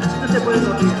vida no se pueden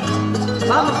olvidar.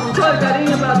 Vamos con todo el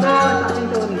cariño para toda la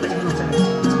gente bonita que nos ve.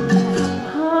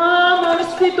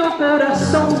 Amorcito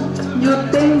corazón, yo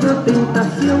tengo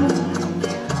tentación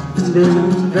de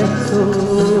un beso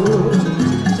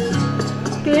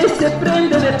que se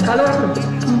prende del calor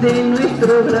de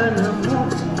nuestro gran amor,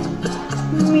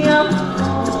 mi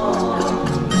amor.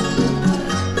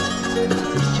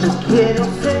 Yo quiero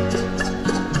ser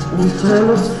un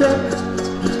solo ser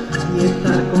y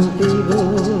estar contigo.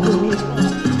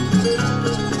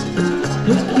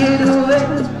 Te quiero ver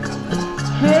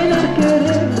en el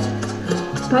querer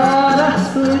para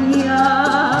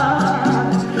soñar,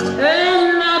 en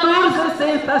la dulce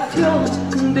sensación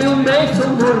de un beso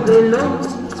mordelón.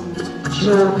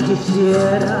 Yo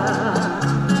quisiera,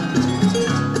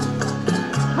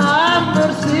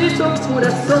 amorcito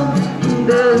corazón,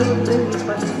 de mi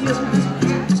pasión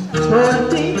por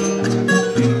ti,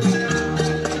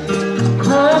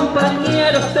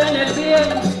 compañeros en el bien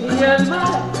y el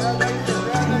mal,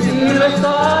 y los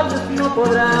años no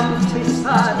podrán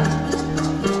pisar.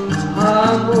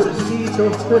 Amorcito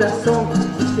corazón,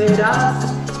 serás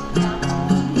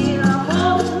mi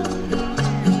amor.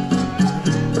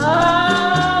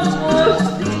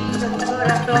 Amorcito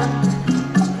corazón,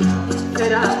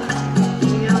 serás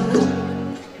mi amor.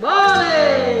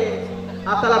 ¡Vale!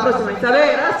 Hasta la próxima, Isabel.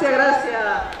 Gracias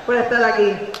por estar aquí.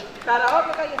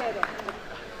 Karaoke callejero.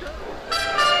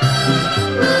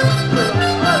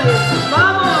 Vale,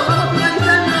 vamos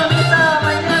finalizando esta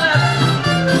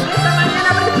mañana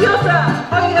preciosa.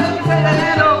 Hoy día 26 de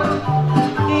enero,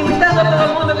 invitando a todo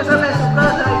el mundo que salga de sus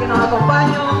casas y que nos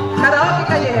acompañe. Karaoke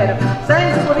callejero.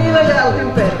 Sensy, Pulido y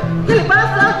Agustín Pérez. ¿Qué le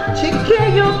pasa?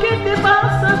 Chiquillo, ¿qué te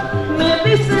pasa? Me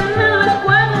dicen en la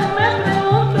escuela y me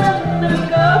preguntan en mi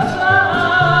casa.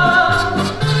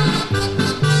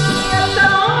 Y hasta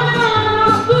ahora lo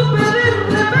supe de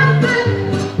repente,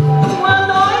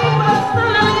 cuando ibas a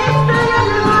la lista ya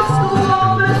no estuvo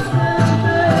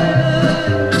presente.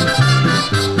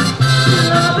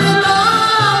 La de la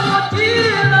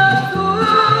mochila azul,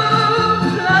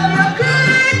 la de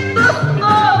ojitos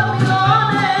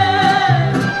dormilones,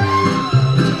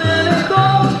 me dejó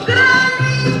gran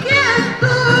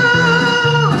inquietud.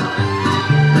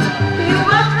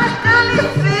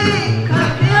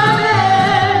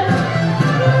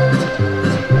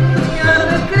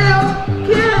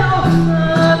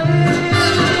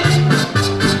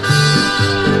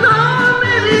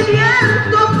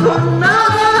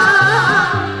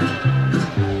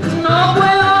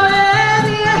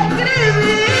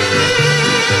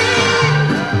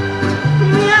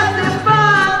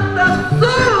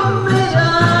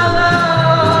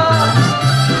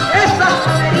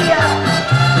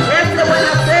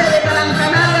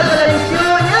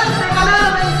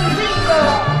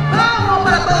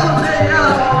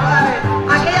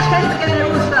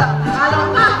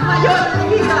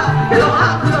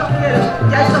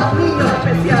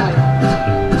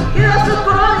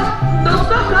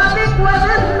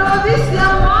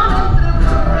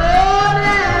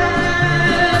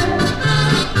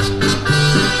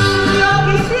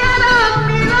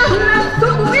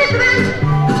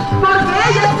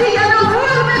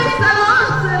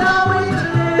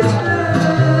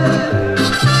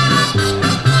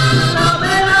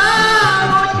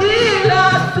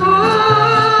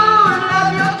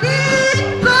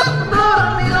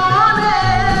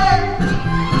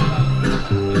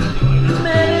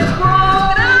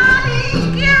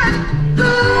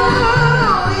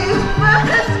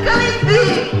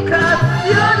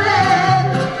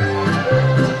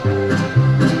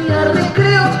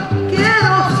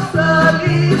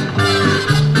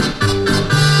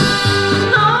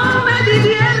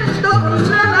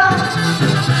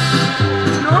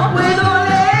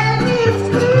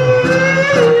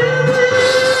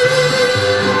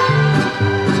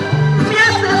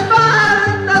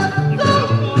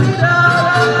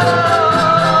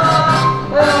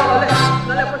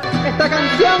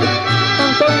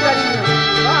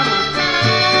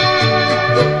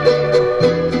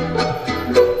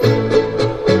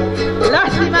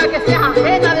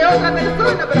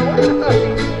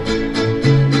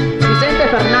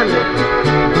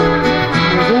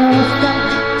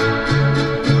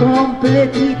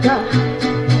 completita,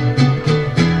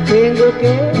 tengo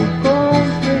que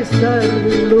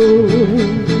confesarlo.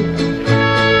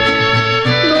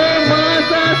 No más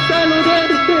a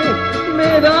saludarte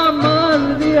me da mal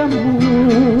de amor,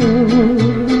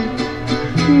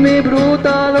 me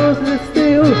brota los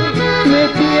deseos, me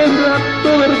tiembla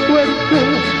todo el cuerpo,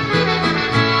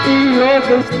 y lo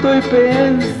que estoy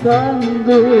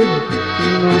pensando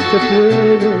no se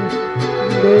puede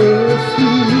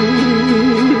decir.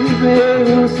 Me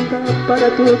gusta para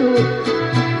todo,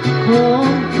 con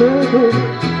todos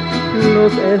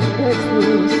los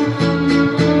efectos.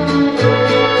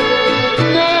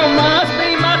 No más de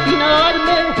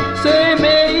imaginarme se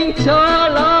me hincha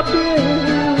la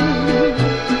piel.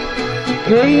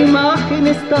 Qué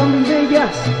imágenes tan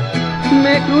bellas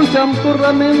me cruzan por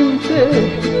la mente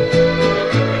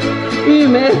y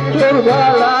me estorba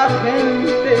la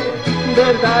gente,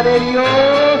 verdad de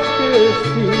Dios que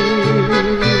sí.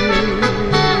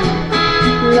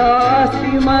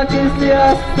 Lástima que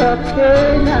seas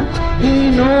ajena y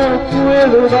no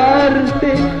puedo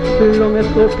darte lo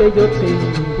mejor que yo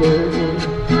tengo.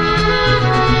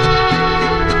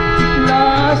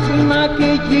 Lástima que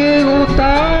llego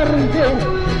tarde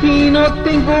y no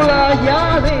tengo la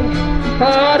llave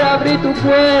para abrir tu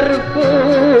cuerpo.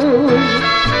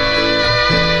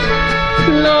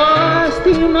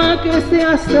 Lástima que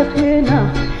seas ajena,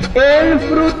 el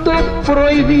fruto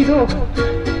prohibido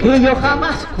que yo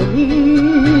jamás comí.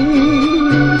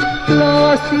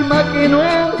 Lástima que no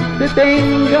te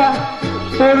tenga,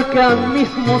 porque al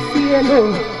mismo cielo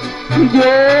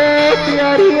yo te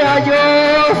haría yo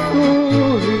subir.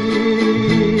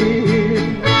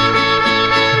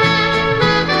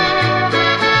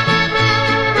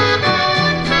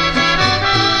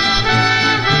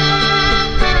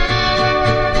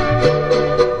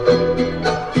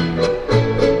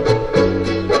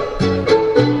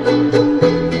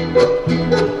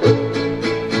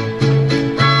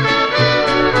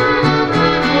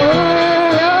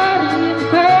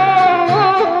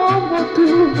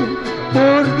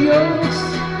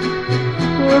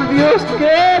 Dios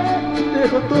que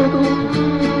dejo todo,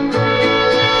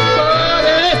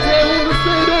 parece un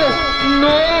lucero,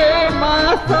 no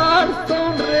más al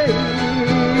sonreír.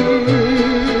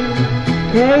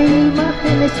 Qué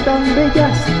imágenes tan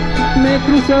bellas me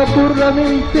cruza por la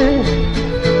mente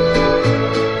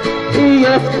y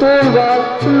estorba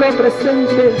lo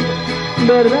presente,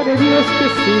 verdad de Dios que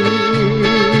sí.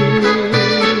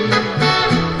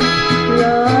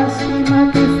 Lástima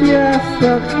que seas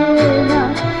ajena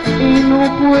y no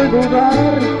puedo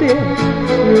darte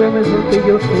lo mejor que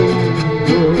yo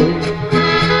tengo.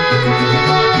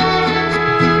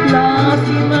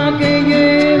 Lástima que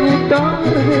llego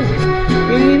tarde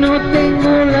y no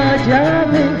tengo la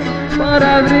llave para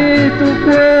abrir tu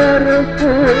cuerpo.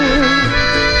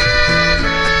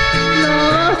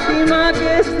 Lástima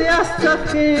que seas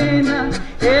ajena,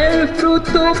 el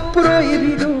fruto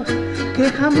prohibido que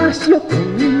jamás yo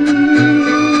comí.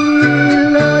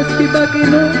 Lástima que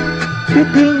no te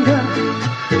tenga,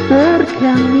 porque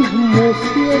al mismo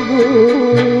cielo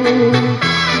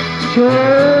yo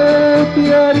te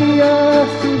haría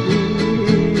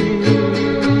subir.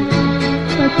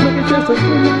 Lástima que seas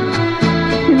ajena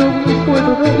y no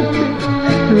puedo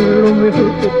darte lo mejor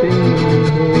que tengo.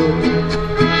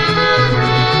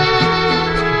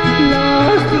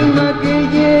 Lástima que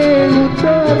llego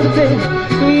tarde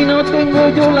y no tengo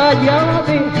yo la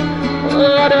llave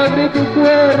para abrir tu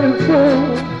cuerpo.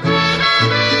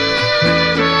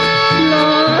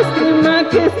 Lástima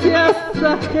que seas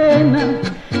ajena,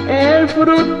 el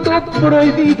fruto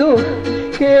prohibido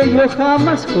que yo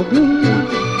jamás comí.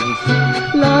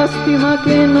 Lástima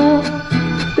que no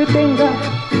te tenga,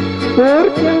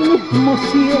 porque al mismo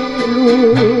cielo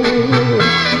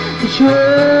yo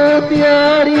te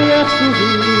haría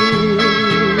subir.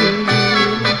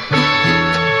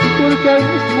 Porque al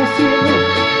mismo cielo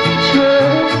yo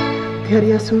te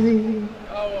haría subir.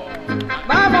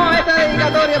 Vamos, esta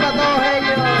dedicatoria para todos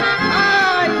ellos.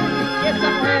 ¡Ay!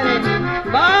 Esas mujeres.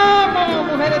 ¡Vamos,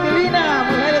 mujeres divinas,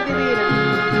 mujeres divinas!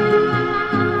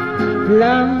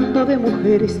 Hablando de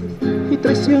mujeres y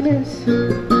traiciones,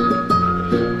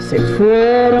 se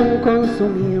fueron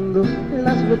consumiendo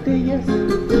las botellas,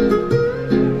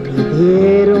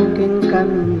 pidieron que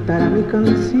encantara mis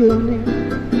canciones.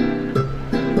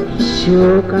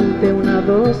 Yo canté una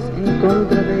voz en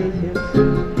contra de ellas.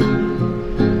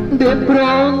 De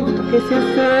pronto que se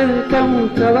acerca un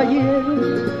caballero,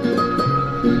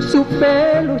 su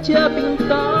pelo ya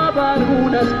pintaba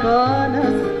algunas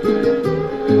canas.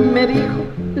 Me dijo,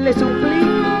 le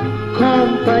suplico,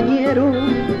 compañero,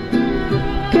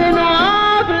 que no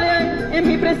hable en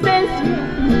mi presencia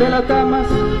de las damas,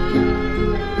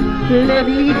 le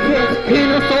dije que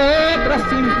nosotras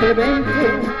simplemente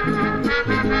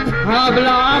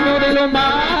hablamos de lo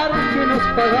mal que nos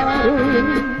pagaron,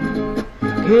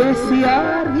 que si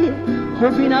alguien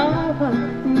opinaba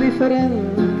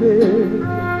diferente,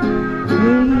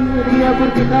 iría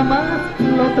porque jamás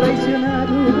lo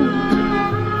traicionaron,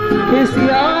 que si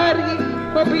alguien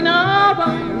opinaba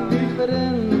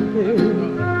diferente,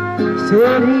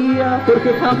 sería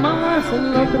porque jamás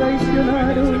lo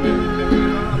traicionaron.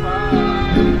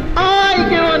 ¡Ay,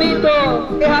 qué bonito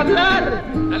es hablar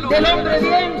del hombre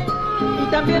bien y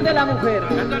también de la mujer!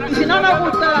 Y si no nos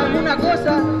gusta alguna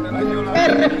cosa,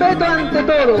 el respeto ante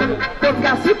todo, porque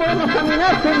así podemos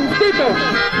caminar juntitos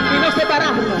y no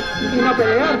separarnos y no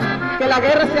pelear, que la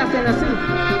guerra se hace así.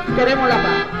 Queremos la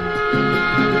paz.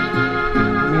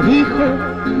 Me dijo,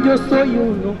 yo soy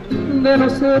uno de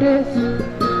los seres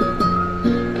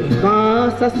que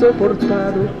más ha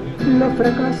soportado los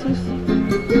fracasos,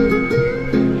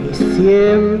 y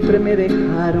siempre me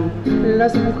dejaron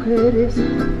las mujeres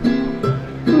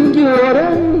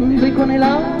llorando y con el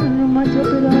alma hecho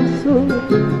pedazo.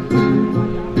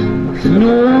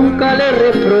 Nunca le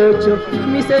reprocho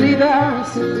mis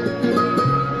heridas,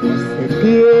 se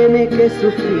tiene que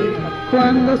sufrir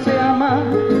cuando se ama.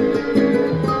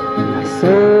 Las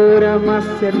horas más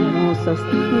hermosas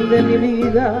de mi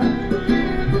vida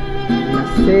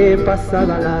las he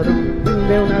pasado al lado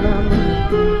de una dama.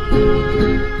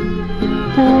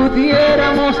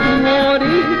 Pudiéramos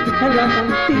morir en la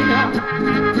cantina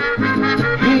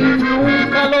y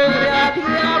nunca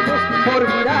lograríamos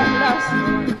olvidarlas.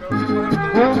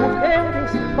 Oh mujeres,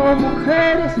 oh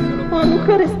mujeres, oh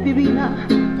mujeres divinas,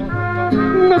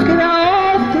 no queda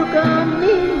otro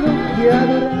camino que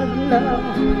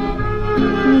adorarlas.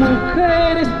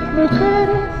 Mujeres,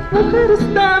 mujeres, mujeres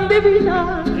tan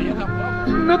divinas,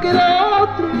 no queda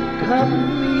otro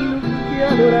camino que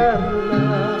adorarla.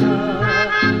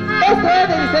 Esto es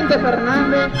de Vicente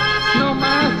Fernández, no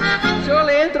más, yo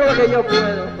le entro lo que yo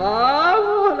puedo.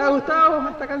 Vamos, ¿le ha gustado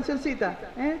esta cancioncita?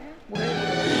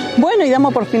 Bueno, y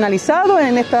damos por finalizado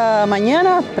en esta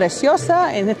mañana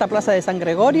preciosa, en esta plaza de San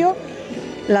Gregorio.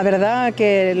 La verdad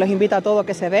que los invito a todos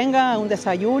que se vengan a un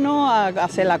desayuno, a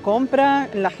hacer la compra,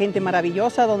 la gente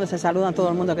maravillosa, donde se saludan a todo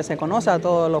el mundo que se conoce, a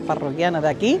todos los parroquianos de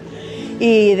aquí.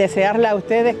 Y desearle a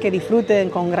ustedes que disfruten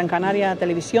con Gran Canaria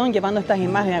Televisión, llevando estas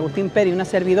imágenes, Agustín Pérez y una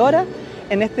servidora,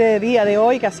 en este día de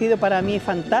hoy que ha sido para mí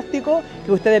fantástico,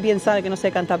 que ustedes piensan que no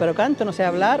sé cantar pero canto, no sé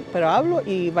hablar pero hablo,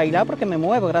 y bailar porque me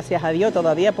muevo, gracias a Dios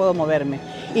todavía puedo moverme.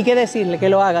 Y qué decirle, que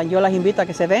lo hagan, yo las invito a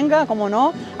que se vengan, como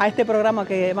no, a este programa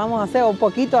que vamos a hacer un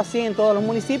poquito así en todos los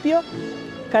municipios,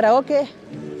 karaoke,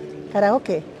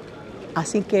 karaoke,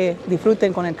 así que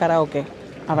disfruten con el karaoke,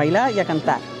 a bailar y a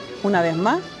cantar, una vez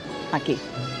más, aquí,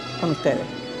 con ustedes.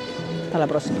 Hasta la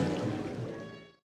próxima.